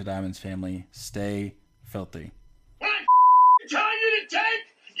time, Dirt to Diamonds family, stay filthy. When I tell you to take,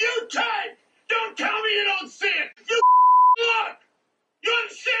 you take! Don't tell me you don't see it! You look! You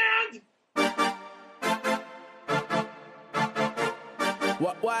understand?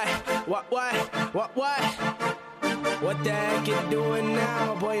 What the heck you doing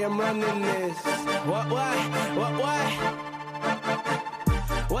now? Boy, I'm running this.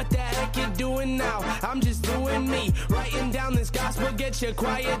 What the heck you doing now? I'm just doing me. Writing down this gospel, get you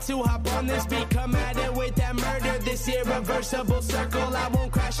quiet to hop on this beat. Come at it with that murder, this irreversible circle. I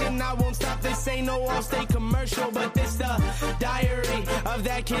won't crash and I won't stop. This ain't no all-state commercial, but this the diary of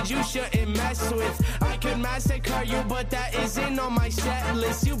that kid you shouldn't mess with. I could massacre you, but that isn't on my set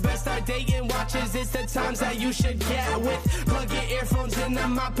list. You best start dating watches, it's the times that you should get with. Plug your earphones into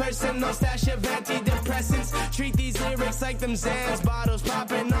my personal stash of antidepressants. Treat these lyrics like them Zans bottles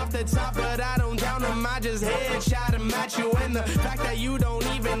popping off the top, but I don't down them, I just headshot them at you. And the fact that you don't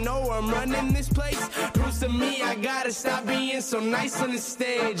even know I'm running this place proves to me I gotta stop being so nice on the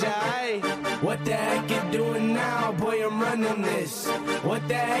stage, aight? What the heck you doing now? Boy, I'm running this. What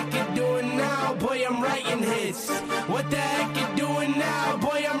the heck you doing now? Boy, I'm writing hits. What the heck you doing now?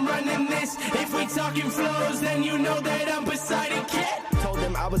 Boy, I'm running this. If we talking flows, then you know that I'm beside a kid. Told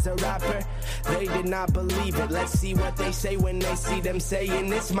them I was a rapper, they did not believe it. Let's see what they say when they see them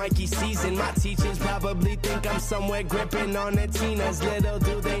saying it's Mikey season. My teachers probably think I'm somewhere gripping on the Tinas. Little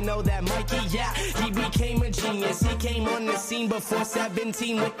do they know that Mikey, yeah, he became a genius. He came on the scene before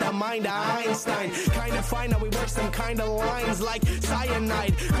 17 with the mind of Einstein. Kinda fine how we work some kind of lines like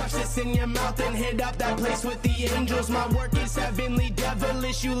cyanide. Crush this in your mouth and hit up that place with the angels. My work is heavenly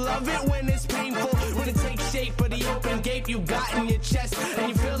devilish. You love it when it's painful, when it takes shape of the open gape you got in your chest. And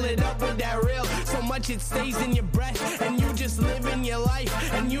you fill it up with that real, so much it stays in your breath. And you just living your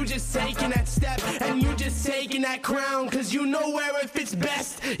life, and you just taking that step, and you just taking that crown, cause you know where it fits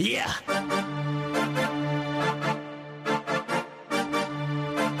best, yeah.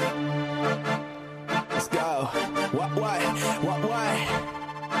 Let's go. What?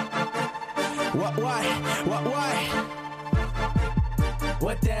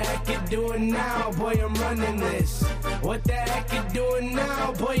 What the heck you doing now? Boy, I'm running this. What the heck you doing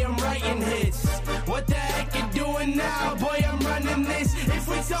now? Boy, I'm writing hits. What the heck you doing now? Boy, I'm running this. If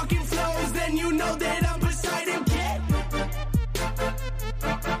we talking flows, then you know that